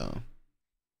expectations. So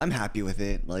I'm happy with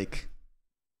it. Like,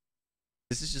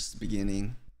 this is just the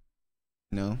beginning,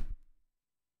 you know?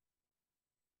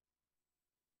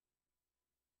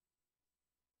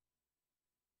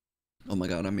 Oh my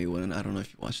god, I made one. I don't know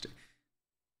if you watched it.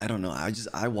 I don't know.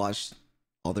 I watched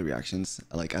all the reactions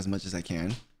like as much as I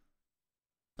can.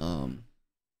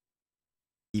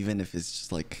 Even if it's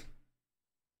just like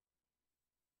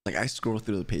I scroll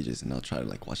through the pages and I'll try to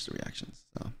like watch the reactions.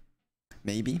 So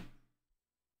maybe.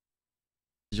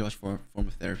 Did you watch Form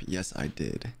of Therapy? Yes, I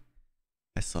did.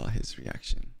 I saw his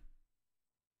reaction.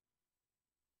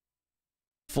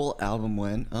 Full album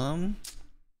when? I'm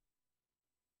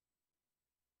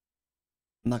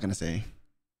not gonna say.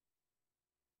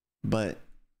 But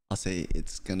I'll say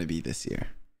it's gonna be this year.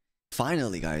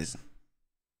 Finally, guys.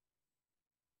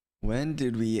 When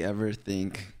did we ever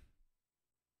think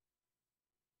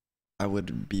I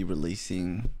would be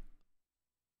releasing?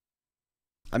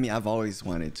 I mean, I've always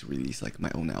wanted to release like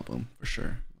my own album for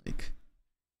sure. Like,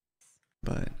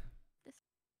 but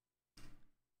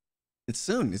it's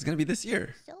soon. It's gonna be this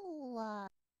year. So,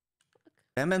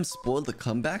 MM spoiled the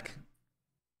comeback.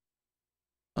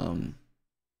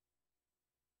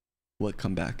 What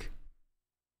comeback?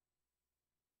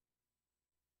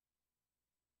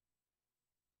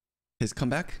 His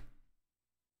comeback?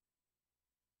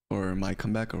 Or my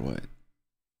comeback or what?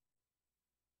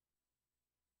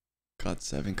 God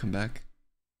 7 comeback?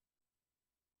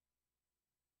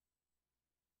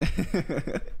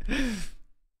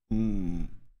 Hmm.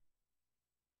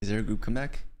 Is there a group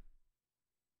comeback?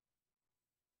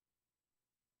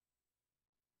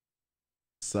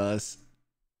 Sus.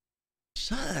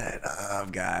 Shut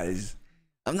up, guys.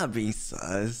 I'm not being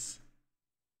sus.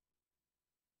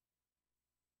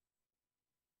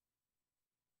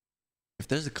 If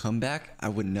there's a comeback, I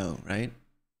would know, right?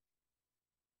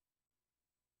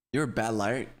 You're a bad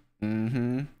liar.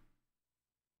 Mm-hmm.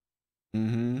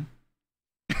 Mm-hmm.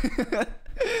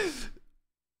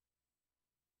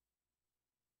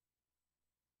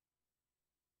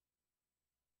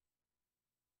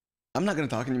 I'm not gonna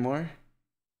talk anymore.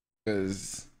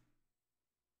 Because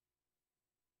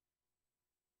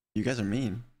you guys are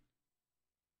mean.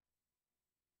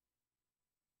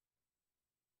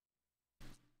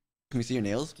 Can we see your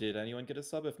nails? Did anyone get a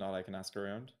sub? If not, I can ask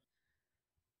around.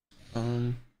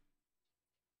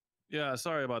 Yeah,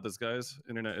 sorry about this, guys.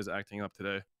 Internet is acting up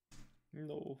today.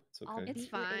 No, it's okay. I'll It's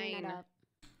beat your internet fine. up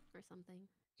or something.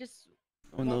 Just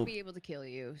Oh, won't no. be able to kill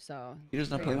you. So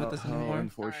Peter's not playing with us How anymore?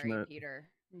 unfortunate. sorry, Peter.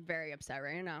 I'm very upset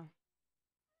right now.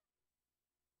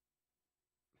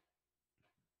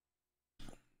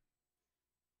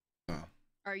 Oh.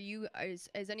 Are you? Is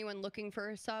anyone looking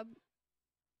for a sub?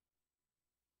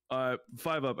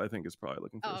 5 up, I think, is probably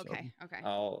looking for Oh, a sub. okay. Okay.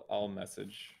 I'll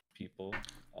message people.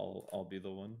 I'll be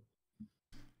the one.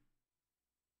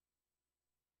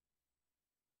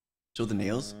 Show the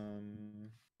nails? Hmm.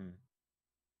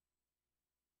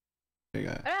 do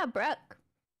you got? What about Brooke?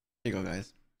 Here you go,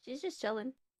 guys. She's just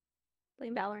chilling,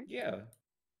 playing Valorant. Yeah.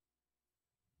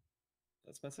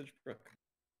 Let's message Brooke.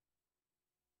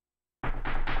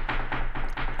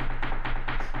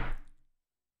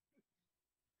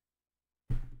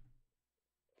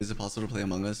 Is it possible to play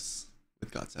Among Us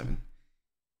with God7?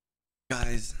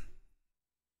 Guys,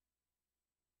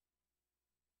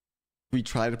 we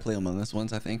tried to play Among Us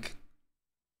once, I think.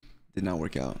 Did not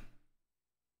work out.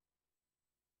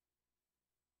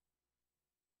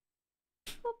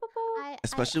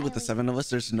 Especially with the 7 of us,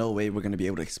 there's no way we're going to be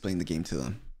able to explain the game to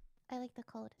them. I like the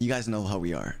code. You guys know how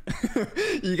we are.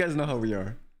 You guys know how we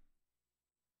are.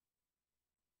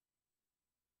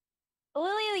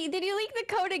 Lily, did you leak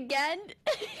the code again?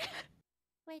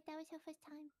 Wait, that was your first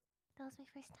time. That was my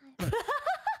first time.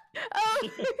 Oh,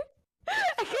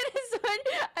 I could have sworn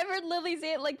I've heard Lily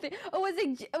say it like the. Oh,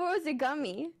 was it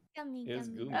Gummy? Gummy, It was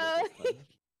gummy. Google Oh.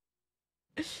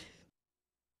 this time.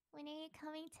 When are you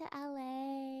coming to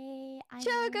LA?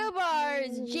 Choco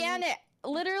bars, Janet.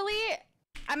 Literally,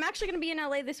 I'm actually gonna be in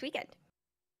LA this weekend.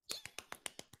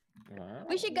 Wow.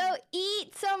 We should go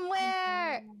eat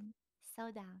somewhere. So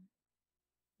down.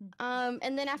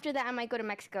 And then after that, I might go to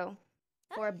Mexico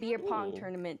for a beer pong Ooh.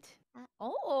 tournament.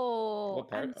 Oh,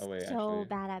 What part? I'm Oh, wait, so actually.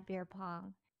 bad at beer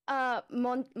pong.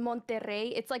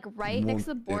 Monterrey. It's like right next to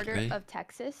the border Monterrey? of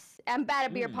Texas. I'm bad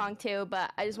at beer Mm. pong too,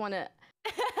 but I just wanna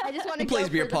Who plays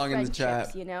go beer for the pong in the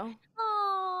friendships, chat? you know,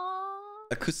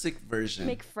 Aww. Acoustic version.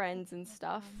 make friends and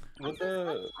stuff. What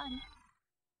the?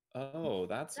 Oh,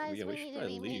 that's Guys, yeah. We we should need to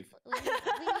probably remake. leave. We need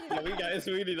to Yeah, we guys,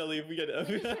 we need to leave. We get.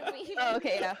 Oh,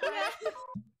 okay, yeah.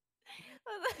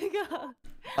 Oh my god.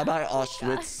 Bye bye,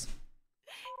 Auschwitz.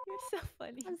 You're so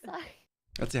funny. I'm sorry.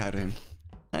 Let's say hi to him.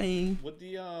 Hi. Would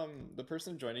the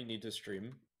person joining need to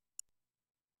stream?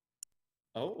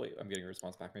 Oh wait, I'm getting a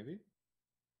response back. Maybe.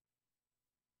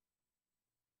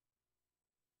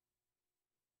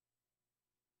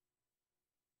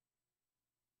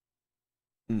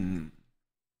 Hmm.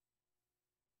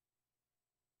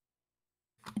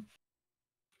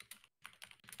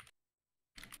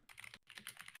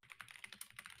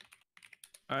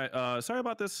 All right. Sorry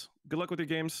about this. Good luck with your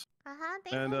games.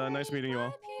 Thank And you. nice meeting you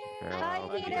all. Bye,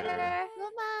 Peter. Peter.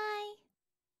 Bye-bye.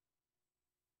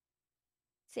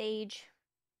 Sage.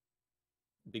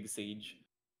 Big Sage.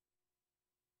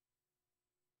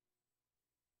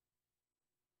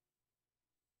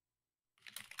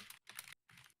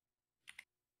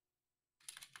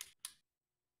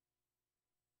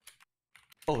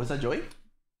 Oh, is that Joey?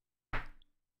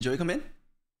 Joey come in?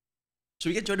 Should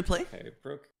we get Joey to play? Okay,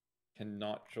 Brooke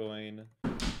cannot join.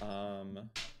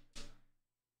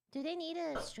 Do they need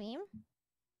a stream?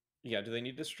 Yeah, do they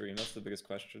need to stream? That's the biggest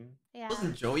question. Yeah.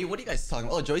 Wasn't Joey? What are you guys talking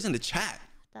about? Oh, Joey's in the chat.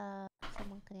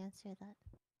 Someone could answer that.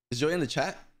 Is Joey in the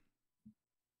chat?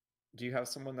 Do you have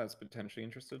someone that's potentially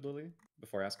interested, Lily?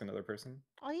 Before I ask another person.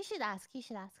 Oh, you should ask. You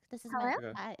should ask. This is Hello? my.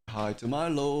 Okay. Hi to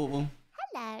Milo.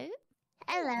 Hello.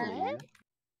 Hello.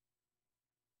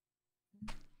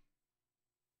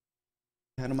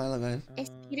 Hi to Milo, guys.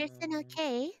 Is Peterson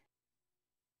okay?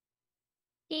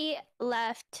 He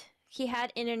left. He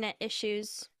had internet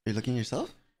issues. Are you looking at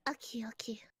yourself? Okay,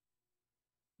 okay.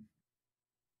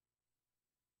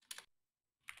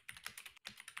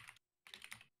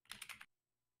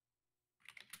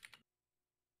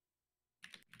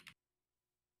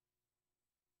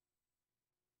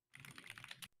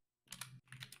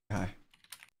 Hi.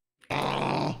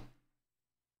 Oh.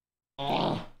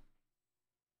 Oh.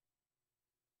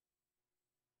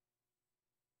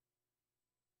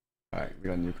 Alright, we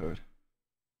got a new code.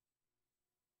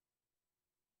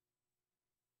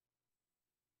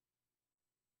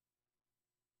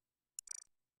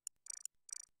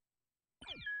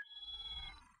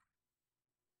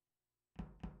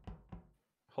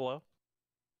 Hello?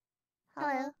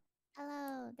 Hello.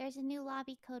 Hello. There's a new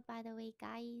lobby code, by the way,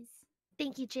 guys.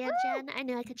 Thank you, Jan. Jan, I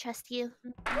knew I could trust you.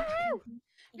 I've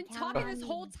been Count talking on this me.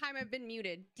 whole time. I've been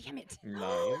muted. Damn it. Nice.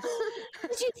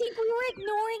 Did you think we were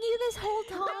ignoring you this whole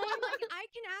No, time? I'm like, I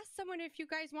can ask someone if you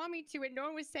guys want me to, and no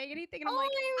one was saying anything. And I'm Oh, like,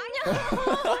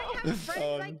 I I have friends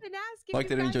I Um, can ask. if Mark you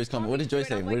didn't guys Joy's comment. want What me did Joy to,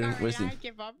 say? and I'm What like, did- "All what's right, he- I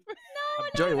give up.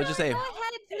 Joey, what'd you say? Go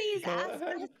ahead, please. Go Ask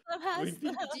ahead. us. Ask We-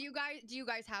 us. Do you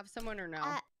guys have someone or no?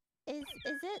 Is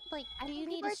it like? I Do you think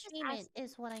need people to are just stream it?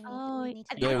 Is what I need. Oh, we need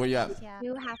to I Joey, know. where you at? Yeah.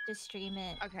 You have to stream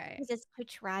it. Okay. Because it's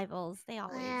Twitch rivals. They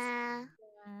always. Yeah.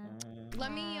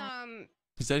 Let me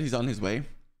He said he's on his way.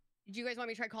 do you guys want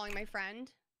me to try calling my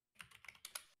friend?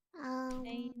 What I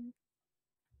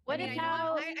mean,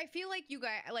 about? I feel like you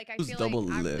guys I Who's feel double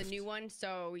like I'm the lift? new one,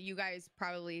 so you guys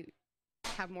probably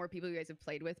have more people you guys have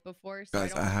played with before. So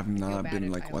Guys, I don't have feel not bad been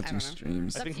if like I don't watching know. streams. I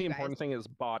It's up think to the you guys. important thing is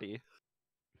body.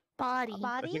 Body.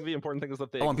 I think the important thing is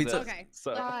that they I want pizza. exist. Okay.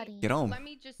 So Body. Get home. Let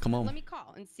me just Come home. let me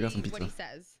call and see We got some what he pizza.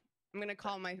 says. I'm gonna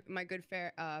call my good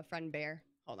friend Bear.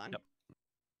 Hold on. Yep.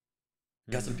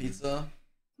 You got some pizza?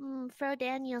 Fro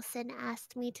Danielson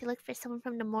asked me to look for someone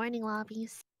from the morning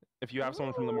lobbies. if you have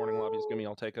someone from the morning lobbies, give me.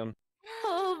 I'll take them.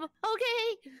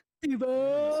 Okay.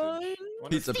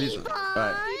 Pizza, pizza. All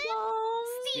right.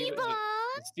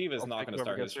 Steve is I'll not take going to whoever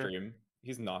start his gets here. stream.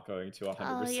 He's not going to 100%.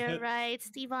 Oh, you're right.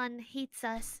 Steven hates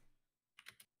us.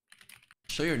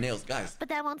 Show your nails, guys. But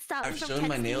that won't stop I've me from shown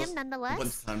my texting nails him a bunch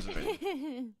nonetheless. of times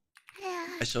already.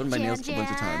 I showed my nails a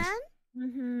bunch of times.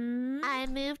 Mm-hmm. I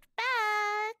moved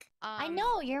back. I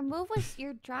know your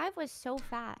drive was so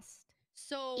fast.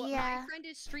 So Yeah. my friend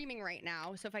is streaming right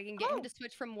now. So if I can get him to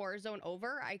switch from Warzone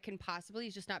over, I can possibly.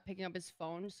 He's just not picking up his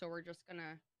phone. So we're just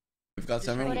gonna. We've got Just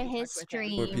seven. Go to talk his with him.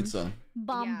 stream. Or pizza.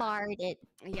 Bombard it.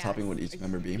 Yes. Topping would each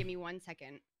member be? Give me 1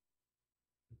 second.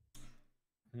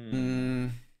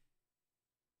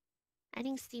 I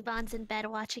think Steven's in bed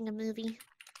watching a movie.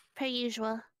 Per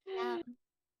usual.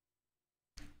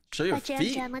 Show your But Jam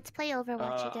feet. Jam, let's play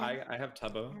Overwatch again. I have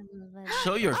Tubbo.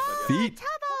 Show your feet.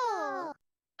 Tubbo!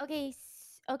 Okay,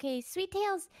 okay, Sweet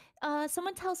Tails.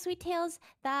 Someone tell Sweet Tails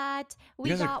that we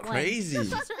You guys are got crazy. one.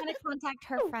 She's gonna contact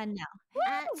her friend now.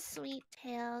 At Sweet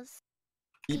Tails.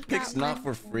 Feet We pics got not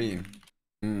one. for free.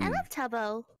 I love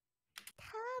Tubbo.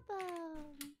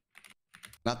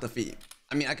 Not the feet.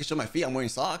 I mean, I can show my feet. I'm wearing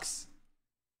socks.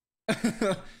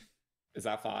 Is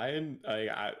that fine?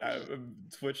 I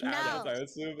Twitch No. add-ons, I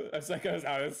assume.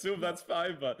 I assume that's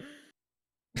fine, but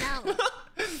No.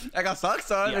 I got socks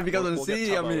on. Yeah, if you guys we'll don't get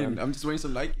see, I Tubbo mean, in. I'm just wearing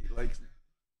some Nike. Like,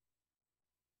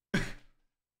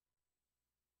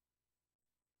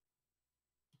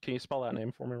 Can you spell that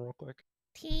name for me real quick?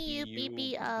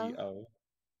 Tubbo.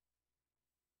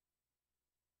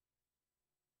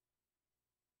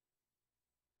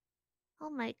 Oh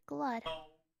my god.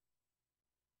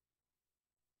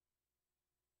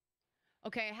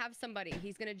 Okay, I have somebody.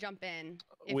 He's gonna jump in.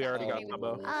 if We that's already got okay with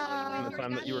Tubbo. you. In the already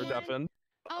time that you were got Ian? deafened.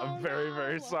 Oh, I'm very,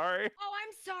 very no. sorry. Oh,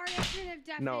 I'm sorry. I shouldn't have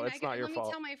deafened. No, it's not your Let fault.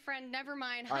 me tell my friend. Never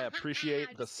mind. I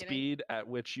appreciate the Just kidding. speed at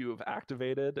which you have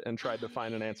activated and tried to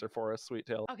find an answer for us, Sweet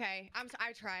Tail. Okay,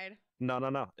 I tried.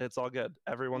 No. It's all good.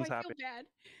 Everyone's I happy. feel bad.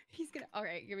 He's gonna. All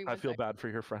right, give me one I feel sec. bad for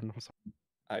your friend. I'm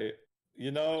sorry.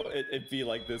 it be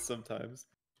like this sometimes.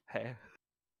 Hey.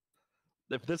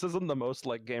 If this isn't the most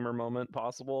like gamer moment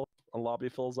possible, a lobby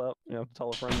fills up, tell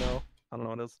a friend no. I don't know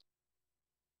what it is.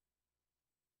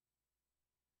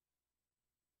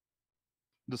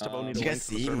 Does Tubbo need do a you guys link to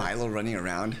the see server? Milo running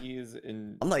around? He's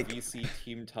in I'm like VC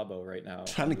Team Tubbo right now.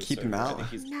 trying on to the keep him server. I out. think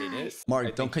he's in it. I Mark,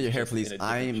 think don't cut your he's hair, just in please. a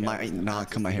different I channel. might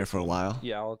not cut my hair for a while.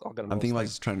 Yeah, I'll get him. I'm thinking about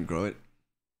just trying to grow it.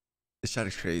 This chat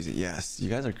is crazy. Yes, you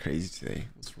guys are crazy today.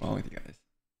 What's wrong with you guys?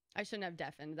 I shouldn't have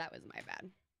deafened. That was my bad.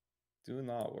 Do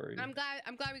not worry. I'm glad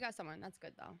we got someone. That's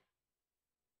good though.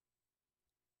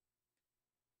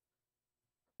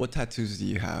 What tattoos do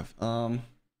you have?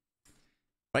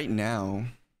 Right now,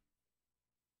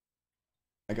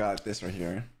 I got this right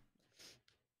here.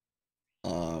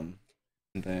 And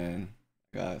then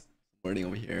I got some wording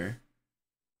over here.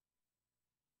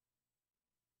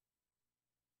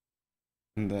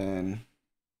 And then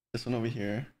this one over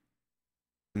here.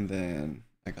 And then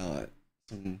I got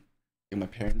some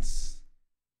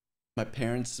my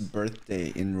parents'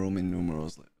 birthday in Roman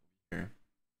numerals here.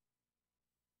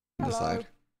 On the side.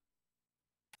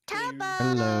 Tubbo.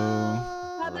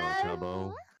 Hello.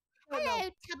 Tubbo. Hello,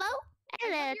 Tubbo.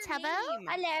 Hello, Tubbo.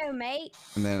 Hello, mate.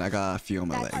 And then I got a few on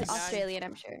my That's legs. Australian,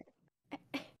 I'm sure.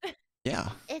 Yeah.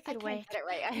 It could work. Get it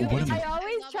right. What am I I-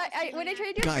 always try. When I try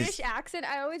to do a Guys, British accent,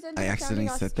 I always end I up accidentally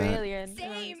sounding said that Australian.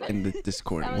 Same. in the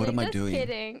Discord. I was What like, am I just doing?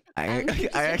 kidding. I And he's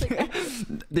just like,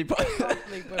 they,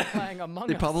 We're playing Among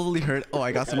they Us. probably heard. Oh,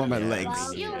 I got some on my Yeah. legs.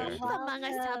 Well, you love Among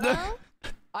Us, Tubbo.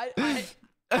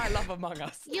 I love Among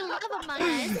Us. You love Among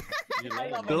Us. I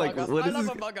love They're like, Among Us. what I is love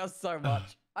this? Among Us so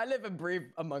much. I live and breathe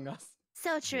Among Us.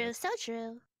 So true, so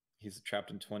true. He's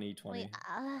trapped in 2020. Wait,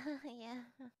 yeah.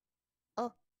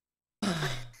 Oh.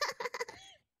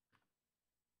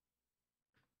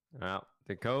 Well,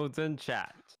 the code's in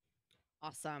chat.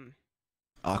 Awesome.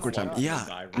 Awkward time. Wow.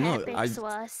 Yeah. No, Epic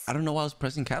sauce. I don't know why I was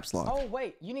pressing caps lock. Oh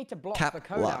wait, you need to block Cap the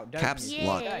code lock. out, don't Caps you?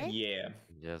 lock. Yeah.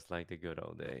 Just like the good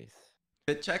old days.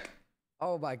 Fit check.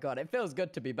 Oh my god, it feels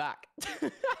good to be back. Oh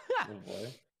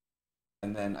boy.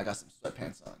 And then I got some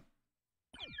sweatpants on.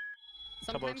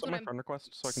 Tubbo, Sometimes accept when my I'm friend request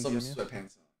so I can Some DM you.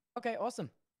 sweatpants on. Okay, awesome.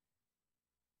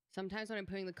 sometimes when I'm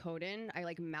putting the code in, I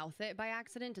like mouth it by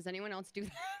accident. Does anyone else do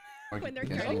that? when they're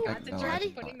Okay, trying to okay, concentrate no.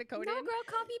 on putting the code No, in. girl,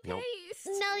 copy Nope. paste.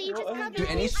 No, you just copy Do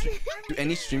any paste. do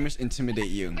any streamers intimidate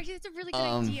you? Actually, it's a really good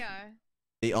Um, idea.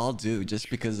 They all do, just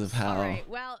because of how All right.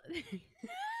 Well,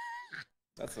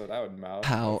 That's what I would mouth.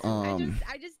 how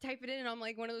I just type it in, and I'm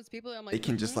like one of those people. I'm like, they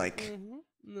can just like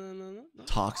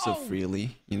talk so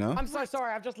freely, you know. I'm so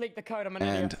sorry. I've just leaked the code. I'm an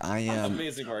And idiot. I am.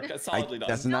 Amazing work. That's solidly done.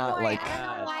 That's not like.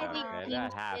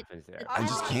 That happens there. I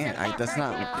just can't. That's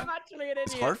not. I'm actually an idiot.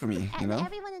 It's hard for me, you know.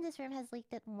 Everyone in this room has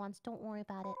leaked it once. Don't worry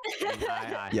about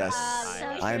it. Yes, so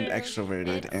I am true.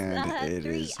 extroverted, and it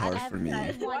is hard for me.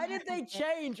 Why did they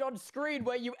change on screen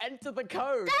where you enter the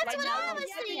code? That's what I was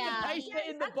you saying. had to paste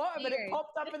it in the bottom and it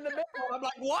popped up in the middle. I'm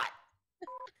like, what?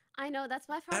 I know that's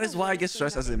my. That is why I get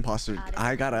stressed as an imposter.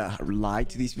 I gotta lie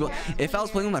to these people. If I was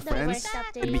playing with my friends,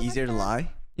 it'd be easier to lie,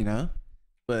 you know.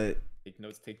 But Take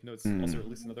notes. Take notes. Also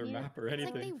release another map or It's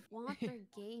like they anything. want their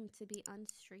game to be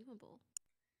unstreamable.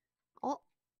 Oh,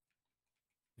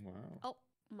 Wow. Oh,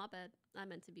 my bad. I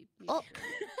meant to be. Oh.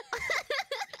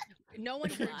 No one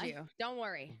heard you. Don't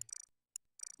worry.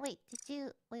 wait, did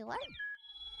you? Wait, what?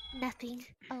 Nothing.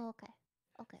 Oh, okay.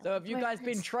 Okay. So have you Wait, guys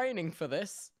been let's- training for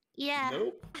this? Yeah.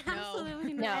 Nope.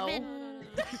 Absolutely No.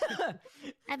 not.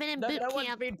 I've been in No, boot no one's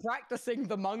camp. been practicing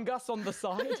the Among Us on the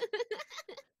side.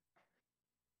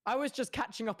 I was just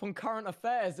catching up on current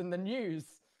affairs in the news.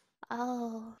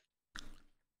 Oh.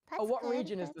 Oh, what good,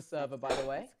 region is good, the server, by the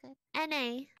way? that's good.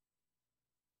 NA.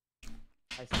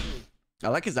 I see. I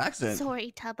like his accent.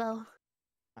 Sorry, Tubbo.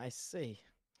 I see.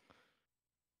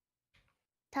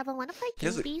 Tubbo, wanna play He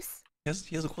has a- Cubies?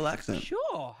 He has a cool accent.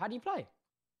 Sure. How do you play?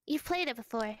 You've played it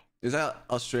before. Is that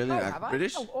Australian, Oh, have I?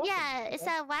 British? Oh, awesome. Yeah, it's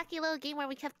that wacky little game where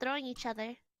we kept throwing each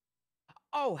other.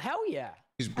 Oh, hell yeah.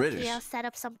 He's British. Okay, I'll set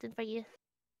up something for you.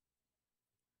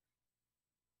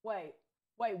 Wait,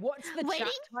 what's the Waiting?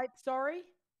 chat type? Sorry.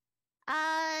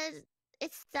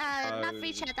 It's not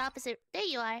free chat, the opposite. There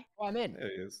you are. Oh, I'm in. There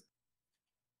he is.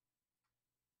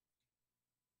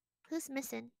 Who's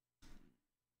missing?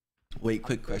 Wait,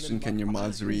 quick question. Can your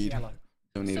mods read Yellow.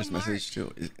 Donator's message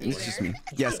to? It's just there? me.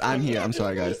 Yes, I'm here. I'm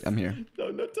sorry, guys. I'm here.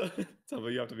 No, tell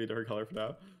me you have to be a different color for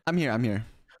now. I'm here. I'm here.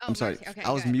 Oh, I'm sorry. Marcy, okay,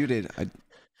 I was good. muted.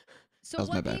 So That was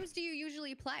my what bad. games do you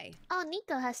usually play? Oh,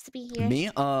 Nico has to be here. Me?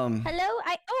 Hello?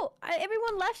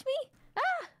 Everyone left me?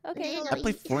 Ah, okay. Yeah, hold I on.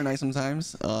 play Fortnite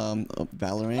sometimes.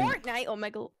 Valorant. Fortnite? Oh my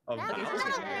god. Oh, No, that is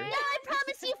I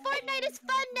promise you, Fortnite is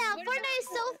fun now. Fortnite is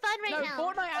so fun right No, now.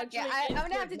 Fortnite actually. I'm is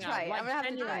gonna have good to now. try it. Like, I'm gonna have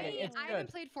to try genuinely, it. It's I good. haven't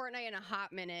played Fortnite in a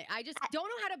hot minute. I just don't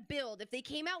know how to build. If they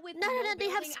came out with No, they have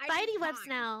building, I'd be Spidey webs fine.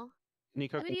 now.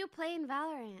 Nico, Who do you play in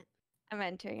Valorant? I'm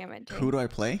entering. Who do I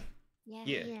play?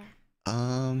 Yeah.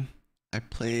 I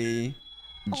play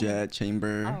Jet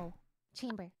Chamber. Oh.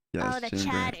 Chamber. Yes, Oh, the Chamber.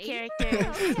 Chad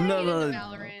character. No, no,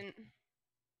 Valorant.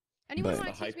 Anyone But-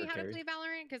 want to teach me how to Hyper play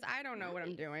Valorant? Because I don't know what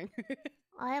I'm doing.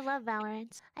 Oh, I love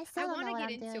Valorant. I I still don't want know to what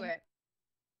get I'm into doing. it.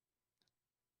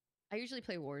 I usually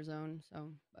play Warzone, so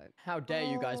but How dare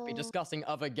you guys be Oh. discussing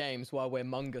other games while we're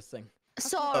mungusing?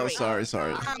 Oh, Sorry.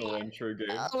 sorry. the one true game.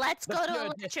 Let's go to Pure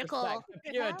electrical. disrespect,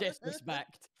 the Pure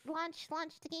disrespect. Launch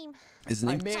the game. Is it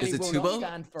I is merely it will not Tubo?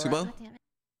 stand for it. Tubo? God damn it.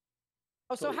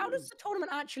 Oh, so how does the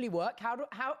tournament actually work? How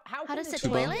can does the it Tubo?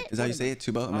 toilet? Is that how you say it?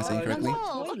 Tubo? Am I saying Oh, correctly?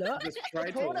 No. Toilet? Just try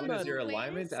to Tournament. eliminate your Players?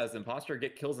 alignment as imposter,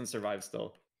 get kills and survive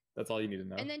still. That's all you need to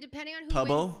know. and then depending on who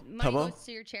Tubbo? wins, money Tubbo? goes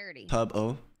to your charity. Pub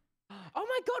O. Oh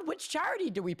my god, which charity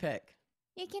do we pick?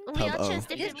 You can We all Pub-O. chose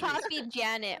I just different. copied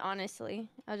Janet, honestly.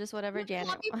 I just whatever Janet.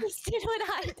 copy wants. Did what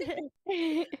I did.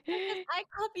 I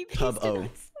copy Pub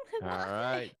pasted. O. All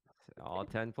right, all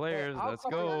 10 players. I'll Let's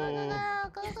copy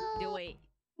go. Do it.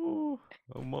 Ooh,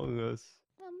 Among Us.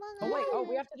 Oh wait,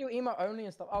 we have to do emo only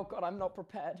and stuff. Oh god, I'm not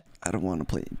prepared. I don't want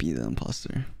to be the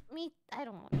imposter. Me, I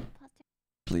don't want to be imposter.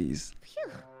 Please.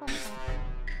 Phew. Oh my God.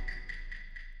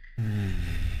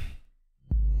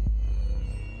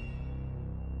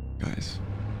 Guys.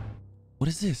 What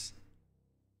is this?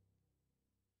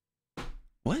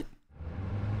 What?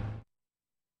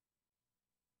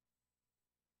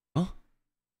 Huh?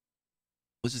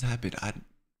 What just happened?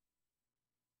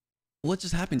 What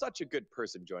just happened? Such a good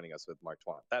person joining us with Mark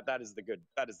Tuan. That is the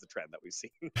trend that we've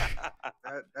seen.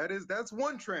 That's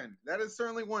one trend. That is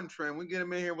certainly one trend. We get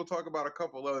him in here. We'll talk about a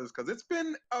couple others because it's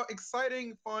been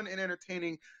exciting, fun, and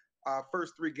entertaining.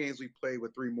 First 3 games we played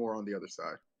with 3 more on the other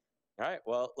side. All right,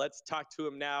 well, let's talk to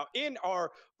him now in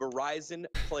our Verizon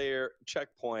player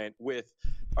checkpoint with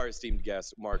our esteemed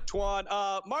guest, Mark Tuan.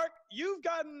 Mark, you've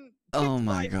gotten Oh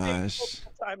my picked by Zing gosh.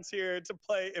 multiple times here to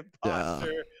play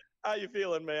imposter. How you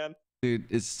feeling, man? Dude,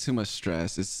 it's too much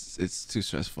stress. It's too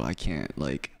stressful. I can't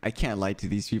lie to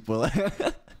these people.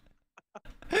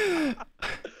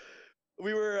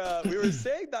 we were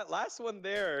saying that last one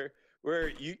there where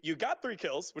you got 3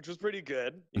 kills, which was pretty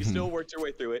good. You still worked your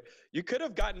way through it. You could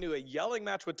have gotten to a yelling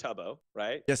match with Tubbo,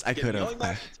 right? Yes, I Get a could have. yelling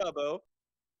match with Tubbo,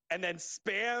 and then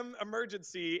spam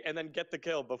emergency and then get the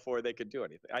kill before they could do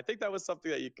anything. I think that was something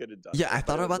that you could have done. Yeah, there, I but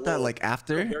thought it was about a that little- like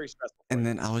after, very stressful. and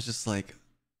then I was just like,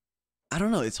 I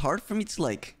don't know. It's hard for me to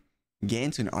like get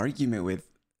into an argument with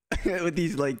with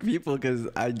these like people because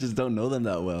I just don't know them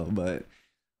that well. But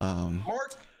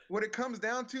Mark, what it comes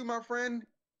down to, my friend,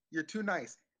 you're too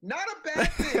nice. Not a bad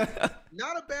thing.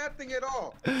 Not a bad thing at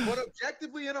all. But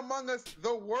objectively in Among Us,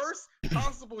 the worst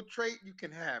possible trait you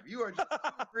can have. You are just too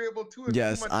agreeable, too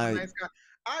Yes, much of a nice guy.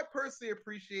 I personally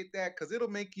appreciate that because it'll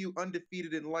make you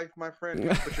undefeated in life, my friend.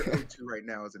 But your O2 right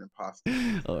now is an imposter.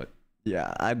 oh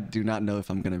yeah, I do not know if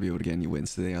I'm gonna be able to get any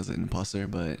wins today as an imposter,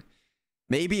 but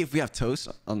maybe if we have Toast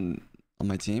on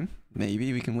my team,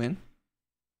 maybe we can win.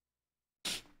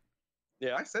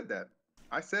 Yeah, I said that.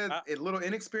 I said a little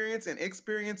inexperience and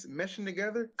experience meshing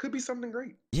together could be something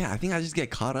great. Yeah, I think I just get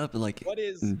caught up like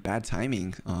in bad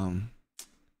timing.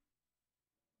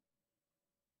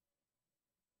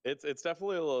 It's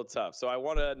definitely a little tough. So I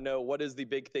want to know, what is the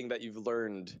big thing that you've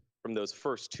learned from those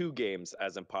first 2 games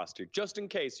as imposter, just in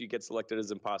case you get selected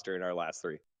as imposter in our last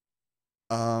 3?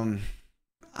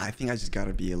 I think I just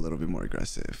gotta be a little bit more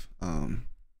aggressive.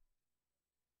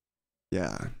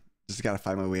 Yeah, just gotta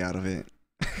find my way out of it.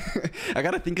 I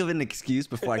gotta think of an excuse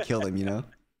before I kill them, you know?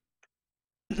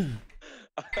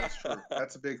 That's true.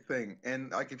 That's a big thing.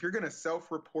 And like, if you're gonna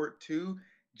self-report too,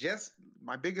 just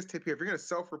my biggest tip here: if you're gonna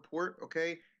self-report,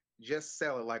 okay, just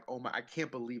sell it. Like, oh my, I can't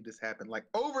believe this happened. Like,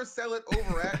 oversell it,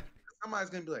 overact. Somebody's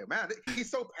gonna be like, man, he's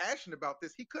so passionate about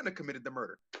this, he couldn't have committed the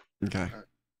murder. Okay.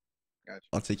 Gotcha.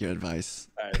 I'll take your advice.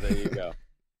 All right, there you go.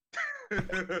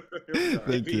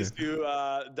 Thank you. Peace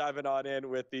to diving on in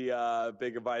with the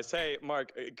big advice. Hey,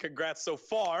 Mark, congrats so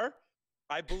far.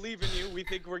 I believe in you. We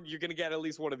think you're going to get at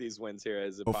least one of these wins here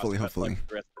as a Hopefully. the rest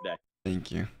of the day. Thank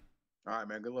you. All right,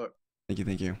 man. Good luck. Thank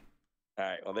you. All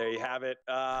right, well, there you have it.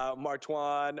 Mark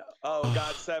Tuan,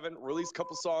 God 7, released a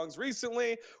couple songs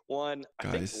recently. One, I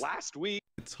think, Guys, last week.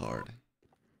 It's hard.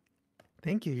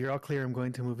 Thank you. You're all clear. I'm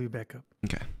going to move you back up.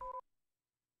 Okay.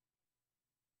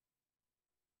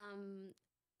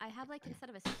 I have like, instead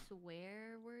of a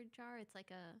swear word jar, it's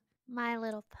like a My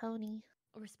Little Pony.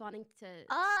 responding to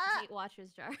Hate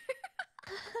Watchers jar.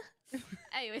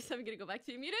 Anyways, I'm gonna go back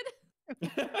to you muted.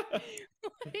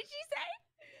 What did she say?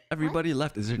 Everybody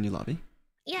left. Is there a new lobby?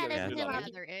 Yeah, there's a new Yeah,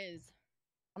 lobby. there is.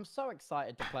 I'm so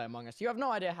excited to play Among Us. You have no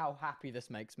idea how happy this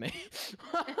makes me.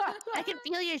 I can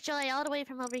feel your joy all the way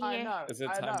from over here. I know. Is it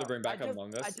I time to know. bring back I just-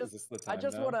 Among Us? I just- Is this the time I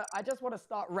just now? wanna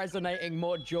start resonating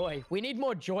more joy. We need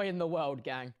more joy in the world,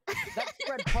 gang. Let's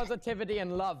spread positivity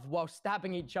and love while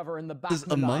stabbing each other in the back. Does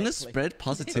Among Us maniacally. spread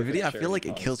positivity? I feel like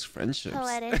it kills friendships.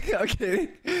 Poetic. Okay.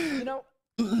 You know,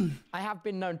 I have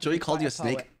been known to Joey be called quite you a a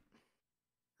snake.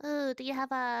 Ooh, do you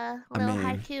have a I little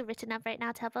mean- haiku written up right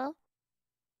now, Tubbo?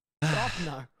 God,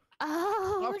 no.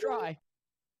 Oh. I'll try.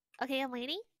 Okay, I'm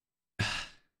waiting.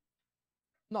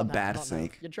 Not A now, bad not now.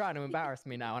 snake. You're trying to embarrass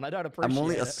me now, and I don't appreciate it. I'm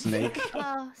only a snake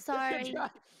Oh, sorry.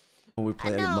 when we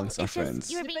play know, amongst our it's just friends.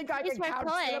 you were You being think I praised can for a count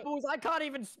poet. syllables? I can't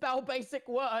even spell basic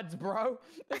words, bro.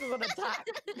 This is an attack.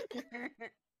 I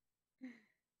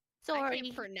Sorry.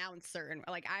 can't pronounce certain.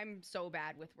 Like, I'm so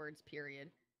bad with words.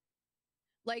 Period.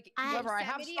 Like, However, I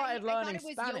have Yosemite, started I thought learning it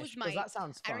was Spanish because Yosemite. that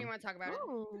sounds I don't fun. even want to talk about it.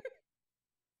 Ooh.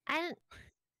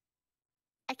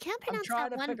 I can't I'm pronounce trying that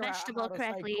to one figure out vegetable how to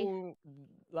correctly. say cool,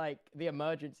 like the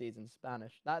emergencies in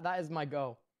Spanish. That is my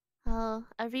goal. Oh,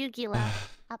 arugula.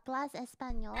 Hablas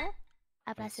español?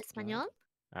 Hablas español?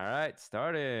 All right,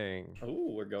 starting.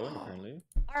 Oh, we're going apparently.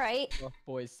 All right.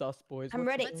 Sus boys. I'm what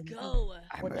ready. you Let's gonna go.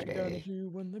 do? What you gonna do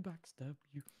when they backstab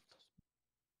you?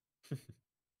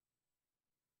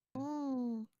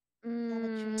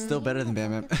 Still better than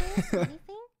Bam Bam.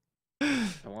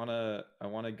 I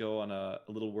wanna go on a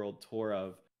little world tour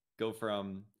of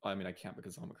from. I mean, I can't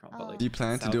because of Omicron. But like, Do you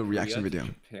plan to South do a reaction Korea to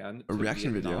video? Japan, A to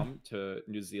reaction video? Vietnam, to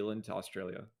New Zealand, to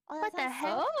Australia. What the heck?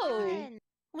 Oh.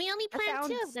 We only That planned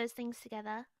 2 of sounds- those things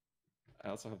together. I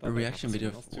also have that A backup reaction for video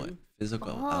someone for else, what? too. Physical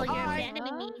Oh, you're album.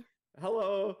 abandoning me.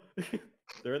 Hello.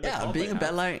 They're in the call Being a right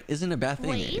bad now. liar isn't a bad thing.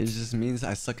 Wait. It just means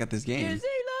I suck at this game. New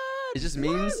Zealand. It just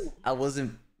means I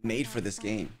wasn't made for this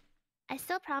game. I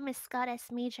still promised Scott S.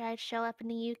 Major I'd show up in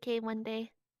the UK one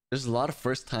day. There's a lot of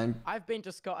first time I've been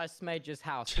to Scott S. Major's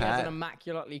house. He has Chat an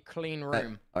immaculately clean that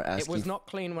room. are It asking was not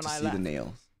clean when to I see left. the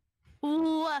nails.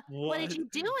 Ooh, what did What? you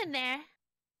do in there?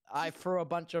 I threw a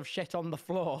bunch of shit on the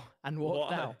floor and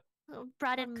walked Why? out.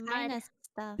 Brought in mud.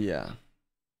 stuff. Yeah,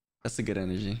 that's a good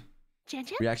energy. Jan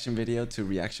Jan? Reaction video to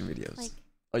reaction videos. Like,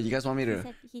 oh, you guys want me he to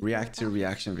said he threw react it to back.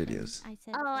 reaction videos? I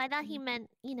said. Oh, I thought he meant,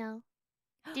 you know,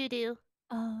 doo doo.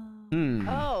 Oh.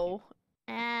 Oh.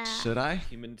 Ah. Should I?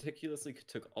 He meticulously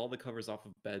took all the covers off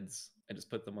of beds and just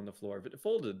put them on the floor. But it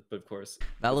folded, but of course.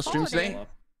 That will stream Folded. today?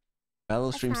 That will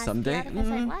That's stream not as someday? chaotic as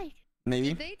I'd Mm, like. maybe.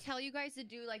 Did they tell you guys to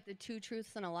do like the 2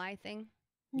 truths and a lie thing?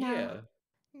 No. Yeah.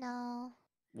 No.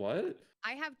 What?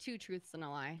 I have 2 truths and a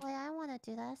lie. Wait, I want to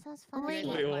do that. Sounds fun. Wait.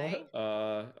 Wait, Play?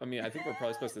 what? I mean, I think we're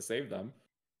probably supposed to save them.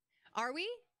 Are we?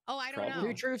 Oh, I don't Probably. know.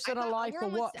 2 truths I and a thought lie we're for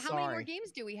almost- what? How many more Sorry.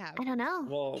 games do we have? I don't know.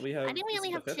 Well, we have. I think we this only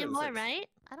is the have fifth 2 or the more, sixth. right?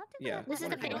 I don't think we Yeah. have. This is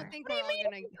the I fifth. don't think we're all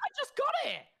gonna. I just got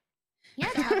it.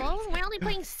 Yeah, Doubles. We're only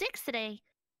playing 6 today.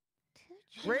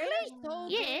 Really? So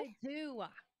Yeah. good, too.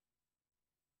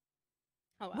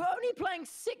 Oh, well. We're only playing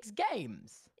 6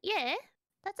 games. Yeah.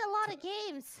 That's a lot of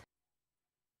games.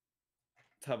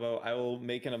 Tubbo, I will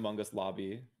make an Among Us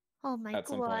lobby. Oh my At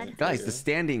some god. point. Guys, the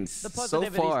standings The so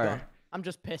positivity's far. gone. I'm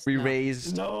just pissed. We now.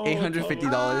 raised No,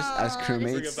 $850 as Oh, Bring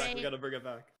crewmates it back. We gotta bring it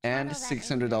back. and Follow that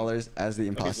 $600 as the Oh, he's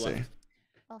imposter. left.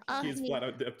 Oh, He's flat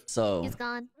out dipped. So he's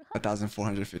gone.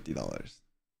 $1,450.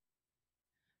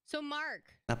 So, Mark,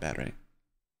 Not bad, right?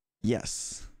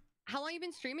 Yes. how long you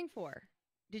been streaming for?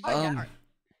 Did you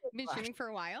been streaming for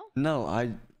a while? No,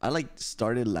 I like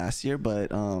started last year, but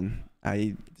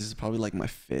this is probably like my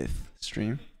 5th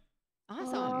stream.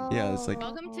 Awesome. Yeah, it's like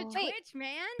Welcome to Twitch,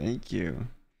 man. thank you.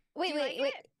 Wait, Do you wait, like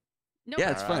wait. it? No.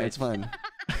 Yeah, it's fun. It's fun.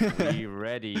 We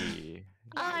ready?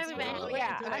 Oh, I'm so ready. we'll get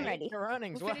Yeah, into I'm it. ready. Your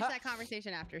earnings. We'll finish what? that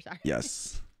conversation after. Sorry.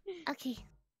 Yes. Okay.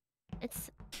 It's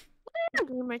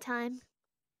gamer time.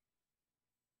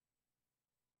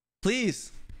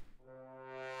 Please.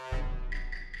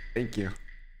 Thank you.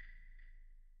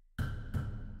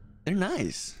 They're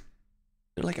nice.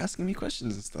 They're like asking me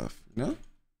questions and stuff, you know?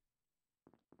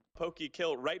 Pokey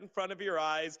kill right in front of your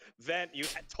eyes. Vent. You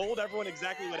told everyone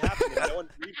exactly what happened, and no one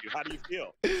believed you. How do you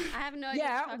feel? I have no idea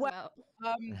Yeah, what to well,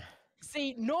 talk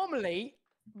see, normally,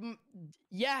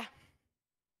 yeah,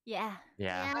 Yeah.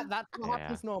 that's what Yeah.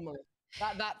 happens normally.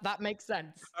 That makes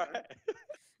sense. All right.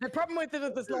 The problem with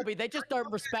this lobby, they just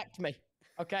don't respect me.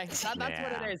 Okay, that's what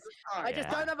Yeah. it is. I just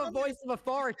Yeah. don't have a voice of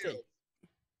authority.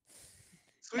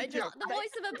 Sweet just- Joe, about. The voice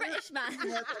of a British man.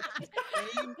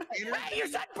 same energy, Hey, you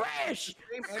said British!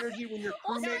 same energy when your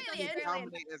Also crewmate alien. is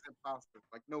dominate as imposter.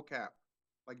 Like no cap.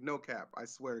 Like no cap. I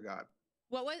swear to God.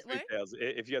 What was what? Details.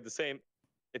 If you had the same,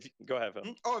 go ahead,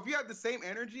 Phil. Oh, if you had the same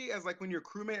energy as like when your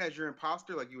crewmate as your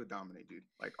imposter, like you would dominate, dude.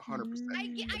 Like 100%. I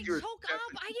Like, you were choke up.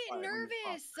 definitely I get fire when you're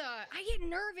nervous. I get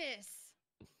nervous.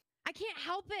 I can't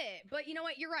help it. But you know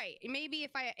what? You're right. Maybe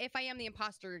if I am the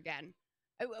imposter again.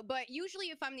 But usually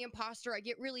if I'm the imposter, I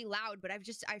get really loud. But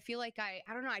I feel like I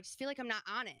don't know. I just feel like I'm not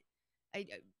on it.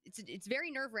 It's very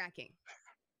nerve wracking.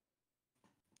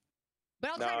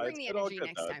 But I'll try to bring the energy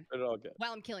next time It's all good.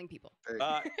 while I'm killing people.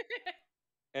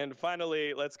 And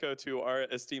finally, let's go to our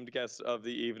esteemed guest of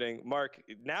the evening, Mark.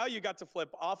 Now you got to flip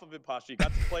off of imposter. You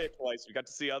got to play it twice. You got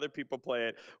to see other people play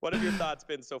it. What have your thoughts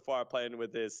been so far playing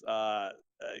with this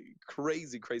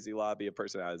crazy lobby of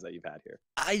personalities that you've had here?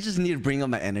 I just need to bring up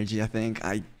my energy, I think.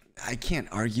 I can't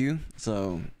argue.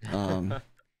 So,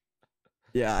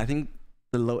 yeah, I think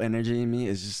the low energy in me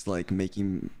is just like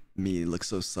making me look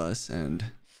so sus, and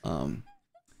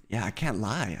yeah, I can't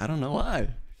lie. I don't know why.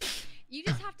 You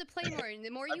just have to play more, and the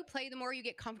more you play, the more you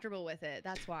get comfortable with it.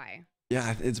 That's why.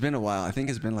 Yeah, it's been a while. I think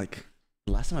it's been like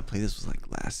the last time I played this was like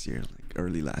last year, like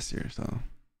early last year. So,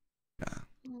 yeah.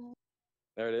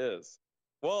 There it is.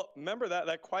 Well, remember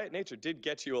that quiet nature did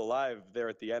get you alive there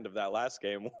at the end of that last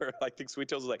game, where I think Sweet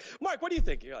Toes was like, "Mark, what do you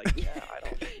think?" You're like, "Yeah, I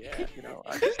don't, yeah, you know."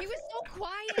 He was so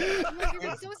quiet. I'm like, you're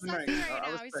being so sussy right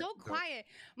now. He's so quiet.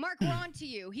 Mark, we're on to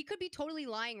you. He could be totally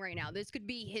lying right now. This could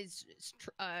be his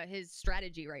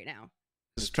strategy right now.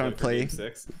 Just trying to play,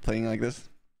 playing like this.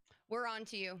 We're on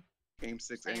to you. Game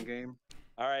 6 end game.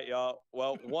 All right, y'all.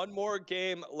 Well, one more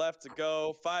game left to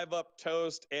go. 5 up,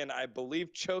 Toast, and I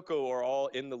believe Choco are all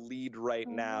in the lead right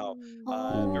now.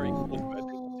 Very close. I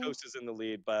think Toast is in the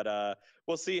lead, but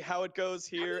we'll see how it goes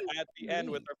here at the end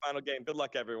with our final game. Good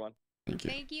luck, everyone. Thank you.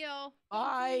 Thank you.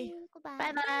 Bye.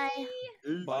 Bye bye.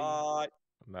 Bye.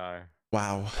 Bye.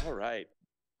 Wow. All right.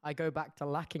 I go back to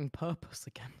lacking purpose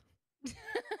again.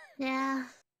 Yeah.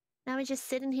 Now we're just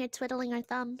sitting here twiddling our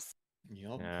thumbs.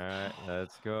 All right,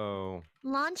 let's go.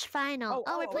 Launch final.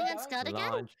 Oh, we're playing on Scud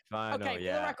again? Launch final, Okay, for the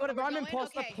yeah. record, if I'm going?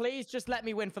 imposter, Okay. please just let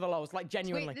me win for the lows, like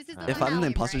genuinely. this is the If finale, I'm the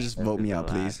imposter, right? just vote me out,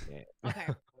 please. Okay.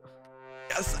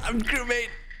 Yes, I'm crewmate.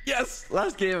 Yes,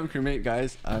 last game I'm crewmate,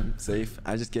 guys. I'm safe.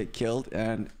 I just get killed,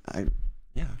 and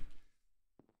yeah,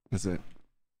 that's it.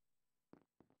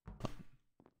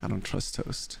 I don't trust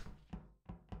Toast.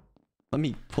 Let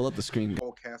me pull up the screen.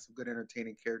 Whole cast of good,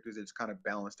 entertaining characters that just kind of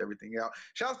balanced everything out.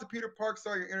 Shouts to Peter Park.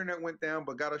 Sorry your internet went down,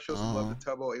 but gotta show some love to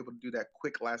Tubbo. Able to do that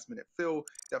quick last minute fill.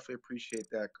 Definitely appreciate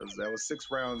that because that was 6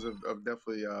 rounds of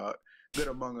definitely good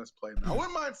Among Us play. Man. I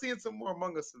wouldn't mind seeing some more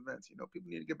Among Us events. You know, people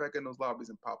need to get back in those lobbies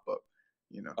and pop up.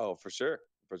 You know. Oh, for sure.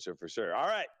 All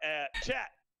right, chat.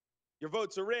 Your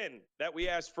votes are in. That we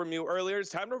asked from you earlier. It's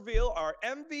time to reveal our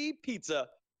MV pizza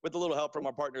with a little help from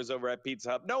our partners over at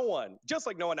Pizza Hut. No one, just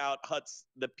like no one out pizzas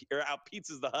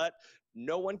the Hut,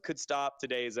 no one could stop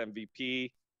today's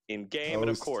MVP in game. Toast. And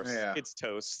of course, Yeah. it's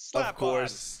Toast. Slap Of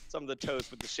course. on some of the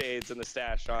toast with the shades and the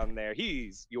stash on there.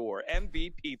 He's your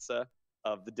MV pizza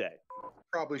of the day.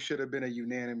 Probably should have been a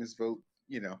unanimous vote.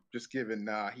 You know, just given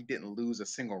he didn't lose a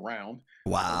single round.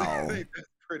 Wow. That's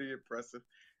pretty impressive.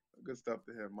 Good stuff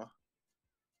to him, huh?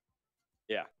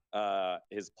 Yeah,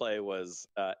 his play was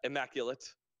immaculate,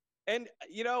 and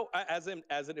you know, as an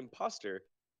imposter,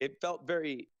 it felt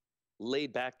very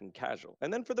laid back and casual.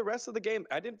 And then for the rest of the game,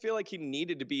 I didn't feel like he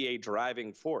needed to be a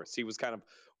driving force. He was kind of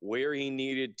where he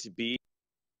needed to be.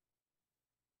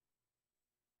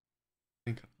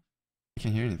 I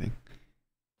can't hear anything.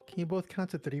 Can you both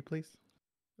count to 3, please?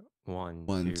 1,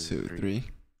 1, 2, 3.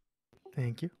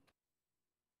 Thank you.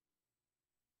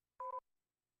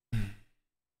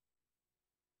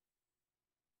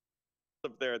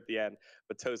 Up there at the end,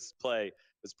 but Toast's play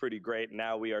was pretty great.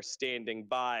 Now we are standing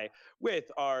by with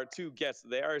our 2 guests.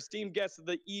 They are esteemed guests of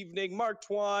the evening, Mark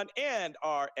Tuan and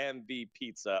our MV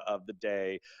pizza of the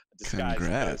day.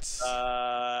 Congrats.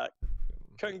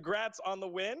 Congrats on the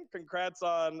win. Congrats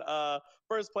on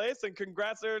first place, and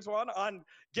congrats there, Tuan, on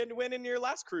getting a win in your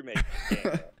last crewmate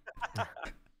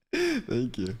game.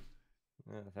 Thank you.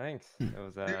 Yeah, thanks. It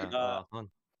was fun.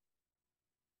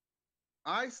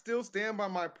 I still stand by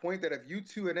my point that if you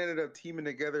two had ended up teaming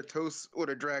together, Toast would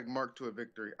have dragged Mark to a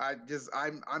victory.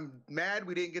 I'm mad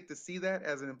we didn't get to see that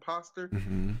as an imposter.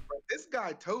 Mm-hmm. But this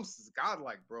guy Toast is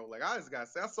godlike, bro. Like I just got,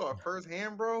 I saw it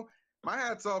firsthand, bro. My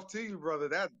hat's off to you, brother.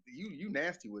 That you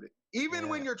nasty with it. Even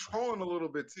when you're trolling a little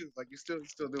bit too, like you're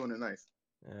still doing it nice.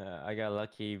 I got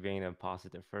lucky being an imposter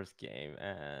the first game,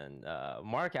 and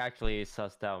Mark actually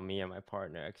sussed out me and my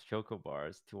partner X Choco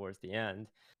Bars towards the end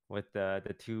with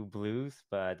the 2 blues,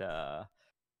 but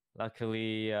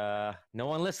luckily no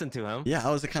one listened to him. Yeah,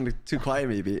 I was kind of too quiet,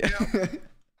 maybe.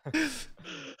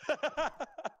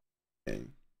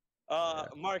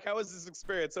 Mark, how was this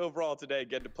experience overall today,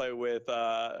 getting to play with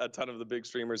a ton of the big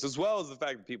streamers, as well as the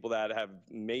fact that people that have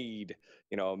made,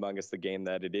 you know, Among Us the game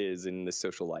that it is in the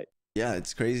social light? Yeah,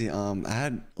 it's crazy. I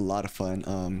had a lot of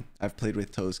fun. I've played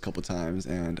with Toast a couple times,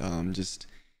 and just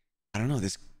I don't know,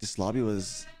 this lobby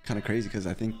was kind of crazy because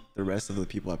I think the rest of the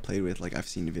people I played with, like I've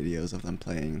seen videos of them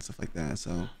playing and stuff like that.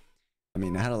 So, I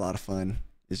mean, I had a lot of fun.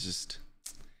 It's just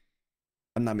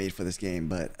I'm not made for this game,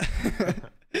 but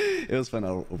it was fun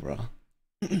overall.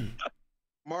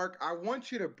 Mark, I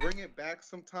want you to bring it back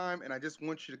sometime, and I just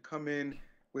want you to come in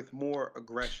with more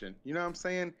aggression. You know what I'm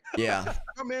saying? Yeah.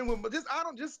 Come in with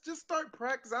just start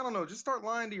practice. I don't know. Just start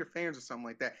lying to your fans or something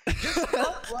like that. Just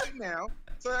start right now,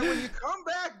 so that when you come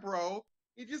back, bro,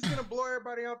 you're just gonna blow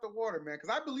everybody out the water, man. Because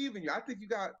I believe in you. I think you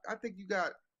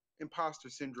got imposter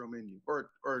syndrome in you, or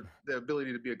the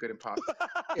ability to be a good imposter.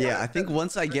 Yeah, I think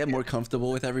once I get more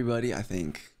comfortable with everybody, I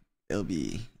think it'll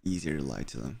be easier to lie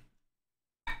to them.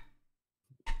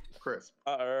 Chris.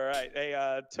 All right.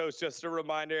 Hey, Toast, just a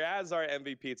reminder, as our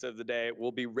MV Pizza of the day,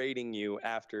 we'll be rating you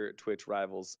after Twitch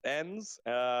Rivals ends.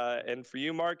 And for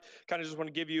you, Mark, kind of just want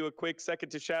to give you a quick second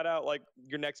to shout out like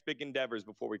your next big endeavors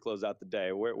before we close out the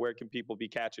day. Where can people be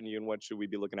catching you, and what should we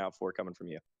be looking out for coming from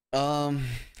you?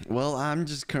 Well, I'm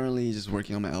just currently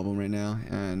working on my album right now,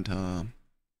 and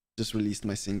just released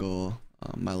my single,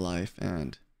 My Life,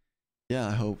 and yeah,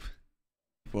 I hope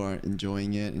people are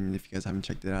enjoying it, and if you guys haven't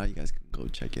checked it out, you guys can go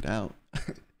check it out.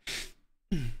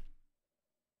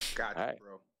 Got you, Right.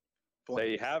 bro. There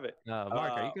you have it. Mark,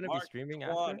 are you going to be streaming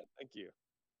Tuan, after? thank you.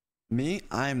 Me,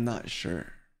 I'm not sure.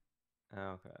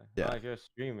 Okay. Yeah. Well, if you're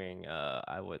streaming,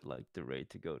 I would like the raid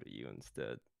to go to you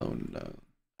instead. Oh no.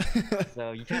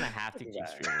 So you kind of have to keep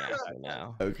streaming after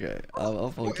now. Okay,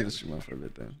 I'll keep the stream on for a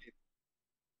bit then.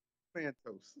 Man,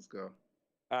 Toast, let's go.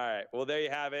 All right. Well, there you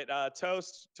have it.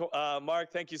 Toast,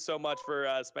 Mark, thank you so much for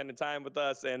spending time with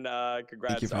us, and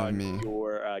congrats for on having me.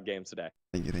 your game today.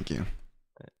 Thank you.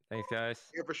 Thanks, guys.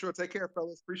 Yeah, for sure. Take care,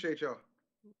 fellas. Appreciate y'all.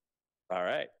 All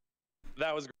right.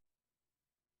 That was great.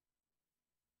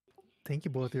 Thank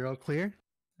you both. You're all clear.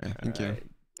 Yeah, thank you.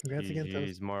 Congrats again, GG's,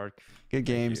 Toast. Mark. Good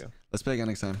games. you. Let's play again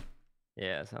next time.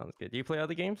 Yeah, sounds good. Do you play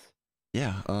other games?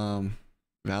 Yeah.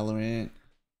 Valorant.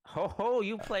 Oh,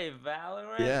 you play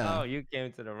Valorant? Yeah. Oh, you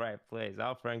came to the right place.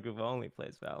 Our friend group only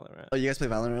plays Valorant. Oh, you guys play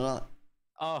Valorant a lot?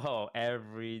 Oh,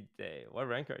 every day. What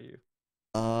rank are you?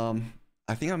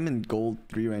 I think I'm in gold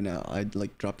 3 right now. I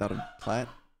like dropped out of plat.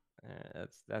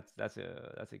 That's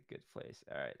a good place.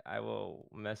 All right, I will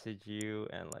message you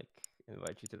and like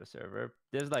invite you to the server.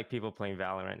 There's like people playing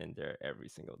Valorant in there every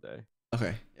single day.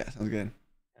 Okay, yeah, sounds good.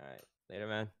 All right, later,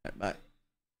 man. All right, bye.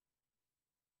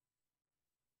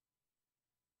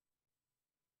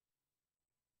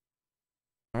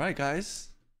 All right, guys.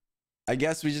 I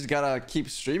guess we just gotta keep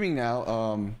streaming now.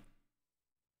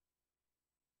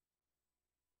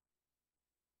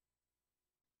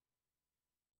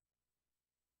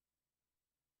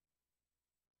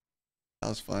 That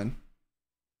was fun.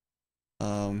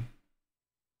 How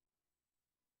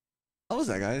was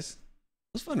that, guys?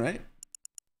 It was fun, right?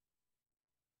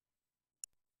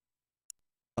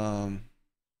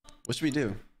 What should we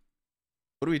do?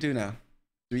 What do we do now?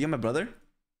 Do we get my brother? Do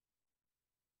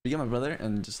we get my brother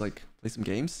and just like play some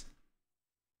games?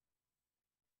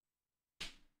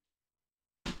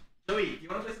 Joey, you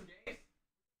wanna play some games?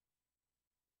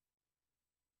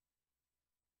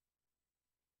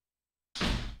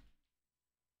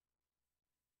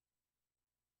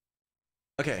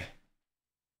 Okay.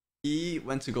 He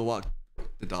went to go walk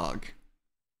the dog.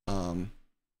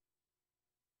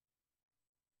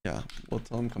 Yeah, we'll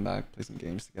tell him come back, play some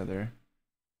games together.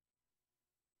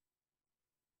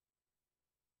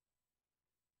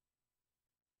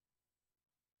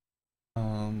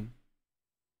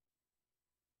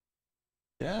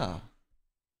 Yeah.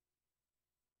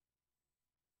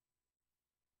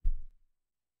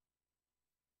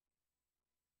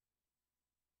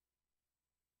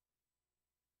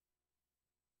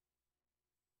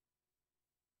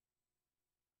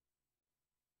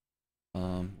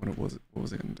 What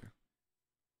was I gonna do?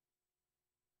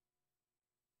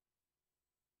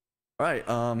 All right,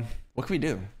 what can we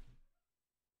do?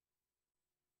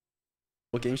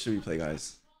 What game should we play,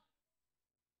 guys?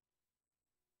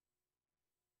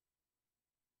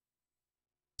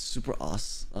 Super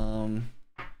awesome.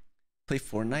 Play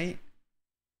Fortnite? You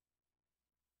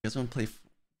guys wanna play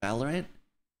Valorant?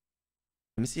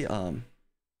 Let me see,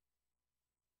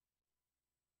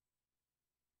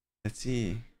 let's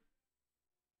see.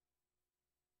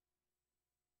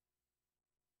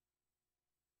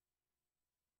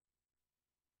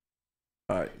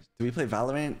 All right, do we play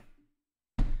Valorant?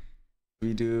 Do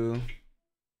we do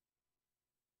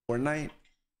Fortnite? You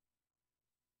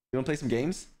wanna play some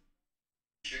games?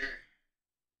 Sure.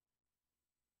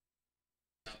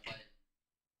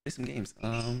 Play some games.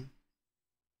 Let's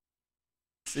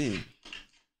see.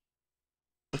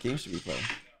 What game should we play?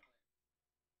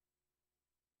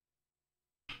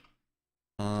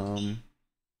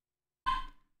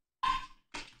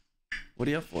 What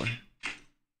are you up for?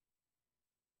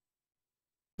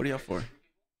 What are you up for?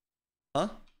 Huh?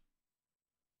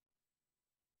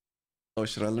 Oh,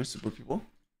 should I learn super people?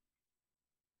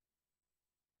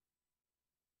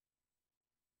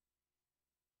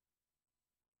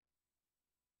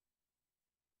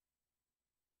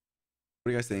 What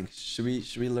do you guys think? Should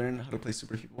we learn how to play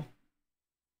super people?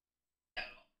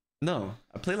 No,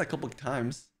 I played like a couple of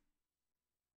times.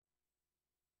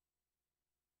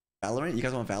 Valorant? You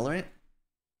guys want Valorant?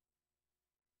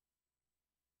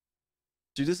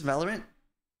 Should we do some Valorant?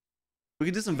 We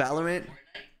could do some Valorant.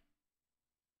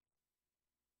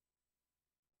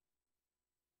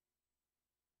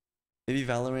 Maybe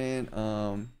Valorant,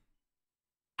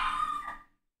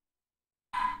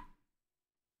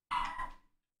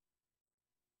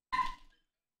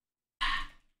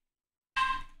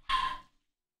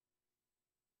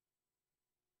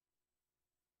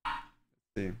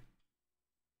 see.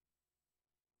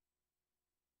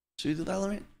 Should we do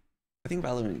Valorant? I think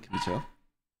Valorant can be chill.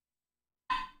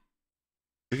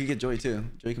 We could get Joey too.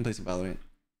 Joey can play some Valorant.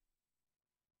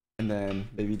 And then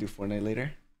maybe do Fortnite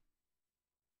later.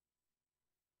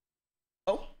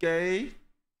 Okay.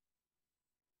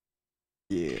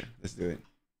 Yeah, let's do it.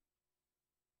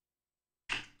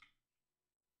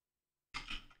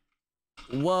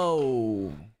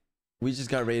 Whoa. We just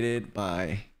got raided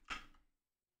by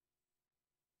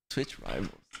Twitch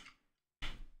rivals.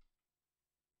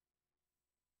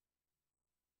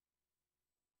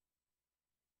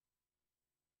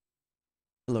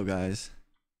 Hello, guys.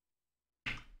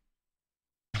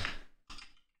 Do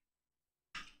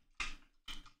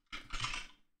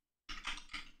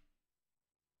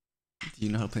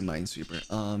you know how to play Minesweeper?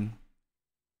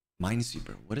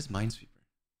 Minesweeper. What is Minesweeper?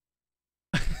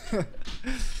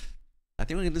 I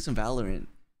think we can do some Valorant.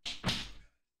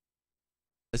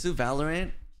 Let's do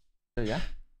Valorant. Oh, yeah?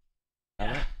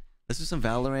 Valorant? let's do some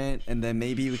Valorant, and then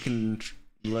maybe we can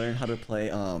learn how to play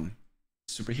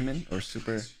Superhuman or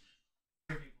Super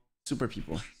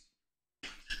People.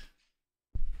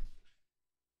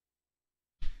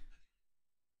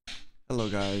 Hello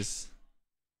guys.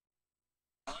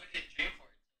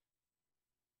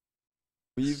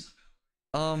 We've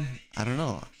I don't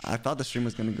know. I thought the stream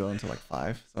was gonna go until like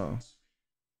 5, so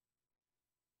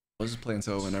we'll just play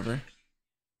until whenever.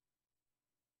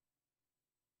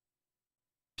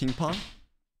 Ping pong?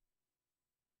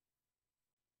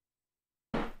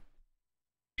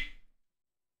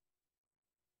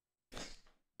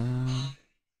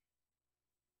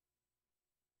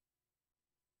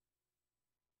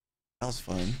 That was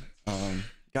fun.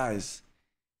 Guys,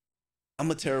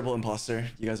 I'm a terrible imposter.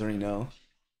 You guys already know.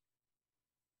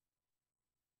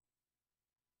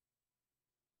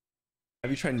 Have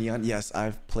you tried Neon? Yes,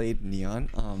 I've played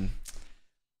Neon.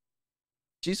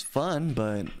 She's fun,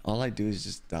 but all I do is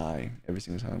just die every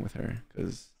single time with her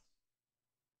because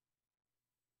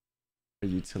her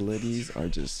utilities are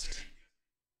just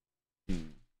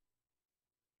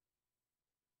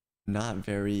not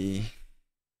very.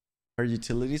 Her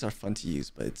utilities are fun to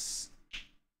use, but it's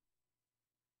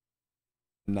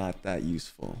not that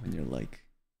useful when you're like,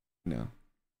 you know.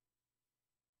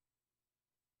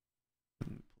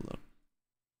 Pull up.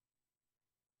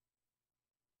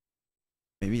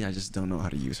 Maybe I just don't know how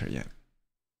to use her yet.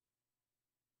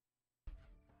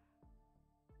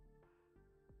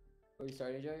 Are we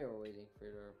starting, Joey, or waiting for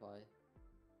you to reply?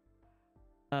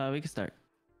 We can start.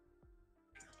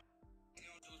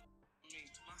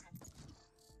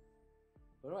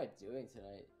 What am I doing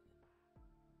tonight?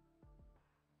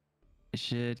 I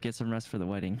should get some rest for the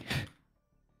wedding.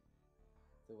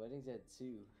 The wedding's at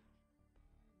 2.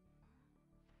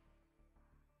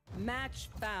 Match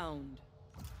found.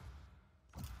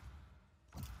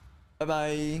 Bye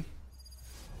bye.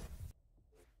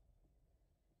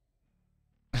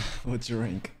 What's your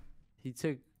rank? He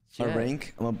took A Jet.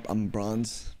 rank? I'm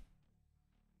bronze.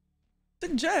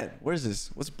 Took Jet. Where's this?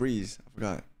 What's Breeze? I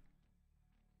forgot.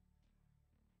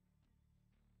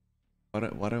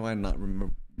 Why do I not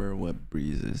remember what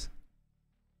Breeze is?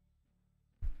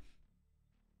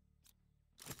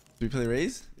 Do we play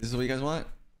Raze? Is this what you guys want?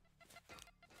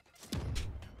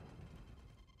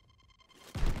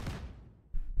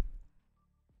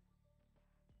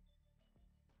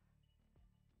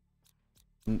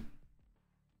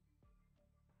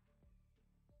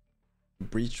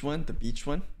 Breach one? The beach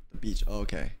one? The beach. Oh,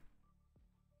 okay.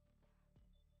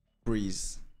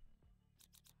 Breeze.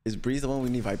 Is Breeze the one we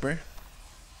need Viper?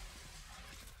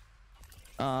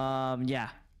 Yeah.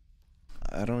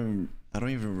 I don't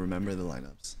even remember the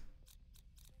lineups.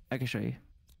 I can show you.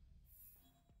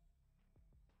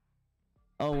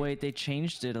 Oh wait, they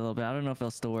changed it a little bit. I don't know if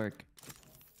it'll still work.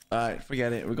 Alright,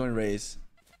 forget it. We're going Raze.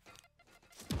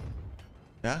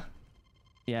 Yeah?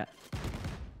 Yeah.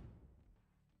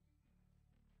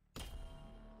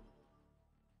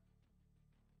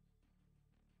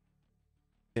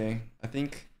 Okay, I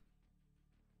think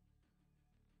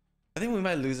we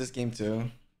might lose this game too.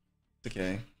 It's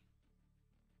okay.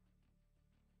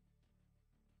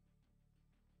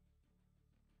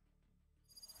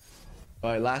 All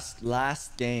right,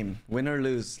 last game. Win or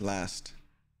lose, last.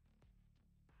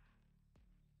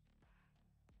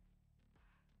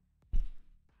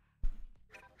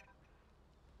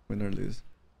 Win or lose.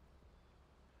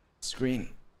 Screen.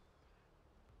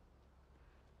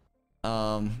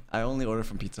 I only order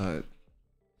from Pizza Hut.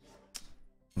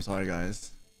 I'm sorry,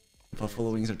 guys.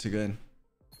 Buffalo wings are too good.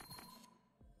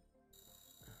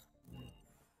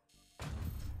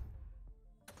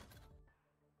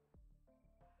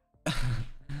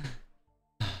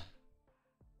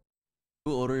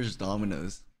 Who orders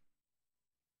Domino's?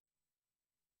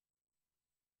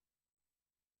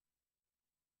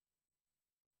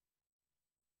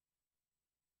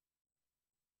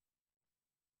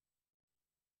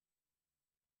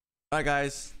 Alright,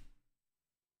 guys.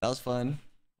 That was fun.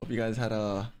 Hope you guys had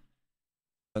a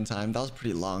fun time. That was a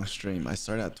pretty long stream. I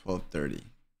started at 12:30.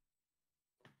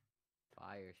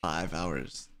 Fire. 5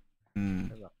 hours.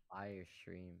 That was a fire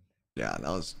stream. Yeah, that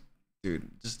was,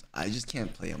 dude. I just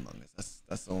can't play Among Us.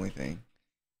 That's the only thing.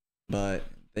 But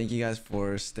thank you guys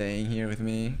for staying here with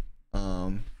me.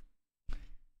 Who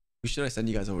should I send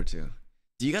you guys over to?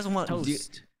 Do you guys want? Do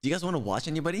you guys want to watch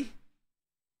anybody?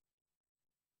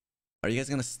 Are you guys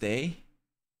gonna stay?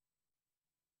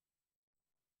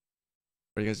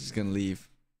 Or are you guys just gonna leave?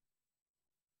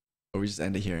 Or we just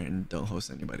end it here and don't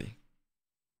host anybody?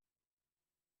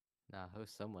 Nah,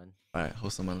 host someone. All right,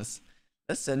 host someone. Let's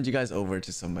send you guys over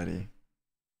to somebody.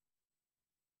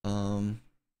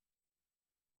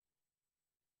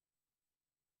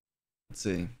 Let's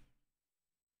see.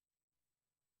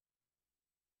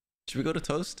 Should we go to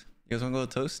Toast? You guys want to go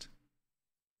to Toast?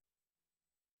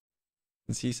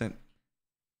 Let's see. Sent.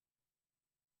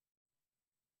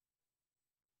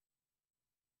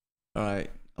 All right,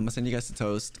 I'm gonna send you guys to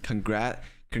Toast.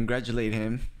 Congratulate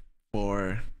him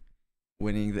for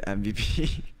winning the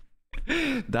MVP.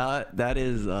 that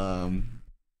is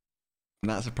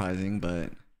not surprising,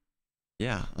 but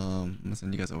yeah, I'm gonna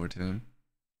send you guys over to him.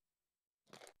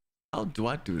 How do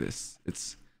I do this?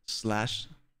 It's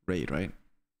 /raid, right?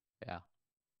 Yeah.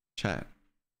 Chat.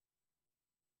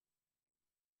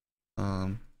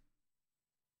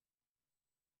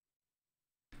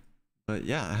 But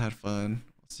yeah, I had fun.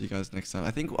 I'll see you guys next time.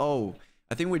 I think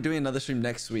we're doing another stream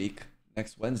next week.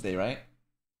 Next Wednesday, right?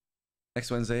 Next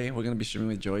Wednesday, we're gonna be streaming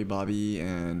with Joey, Bobby,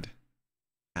 and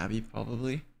Abby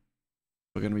probably.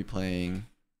 We're gonna be playing.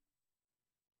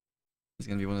 It's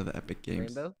gonna be one of the epic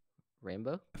games.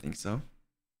 Rainbow? I think so.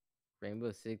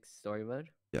 Rainbow Six story mode?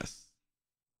 Yes.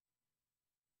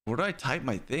 Where do I type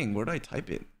my thing? Where do I type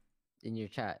it? In your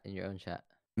chat, in your own chat.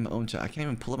 In my own chat. I can't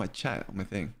even pull up my chat on my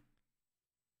thing.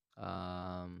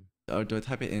 Or do I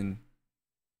type it in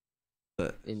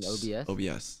the OBS?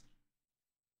 OBS.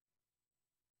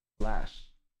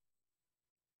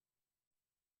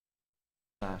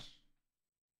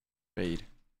 / trade.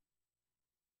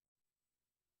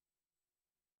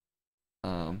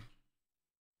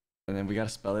 And then we gotta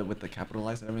spell it with the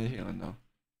capitalized everything or no?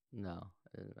 No,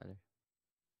 it doesn't matter.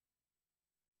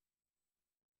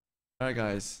 Alright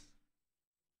guys.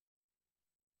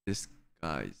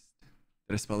 Disguised.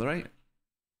 Did I spell it right?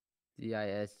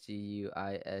 DISGUISED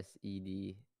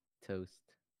toast.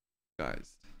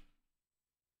 Guys.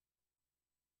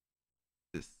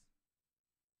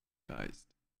 Disguised.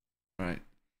 Alright.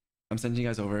 I'm sending you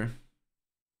guys over.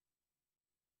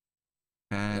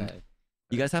 And Yeah.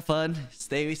 you guys have fun.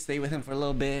 Stay with him for a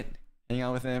little bit. Hang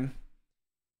out with him.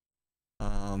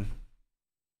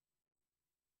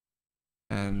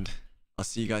 And I'll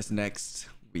see you guys next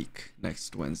week,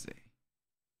 next Wednesday.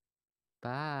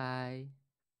 Bye.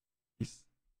 Peace.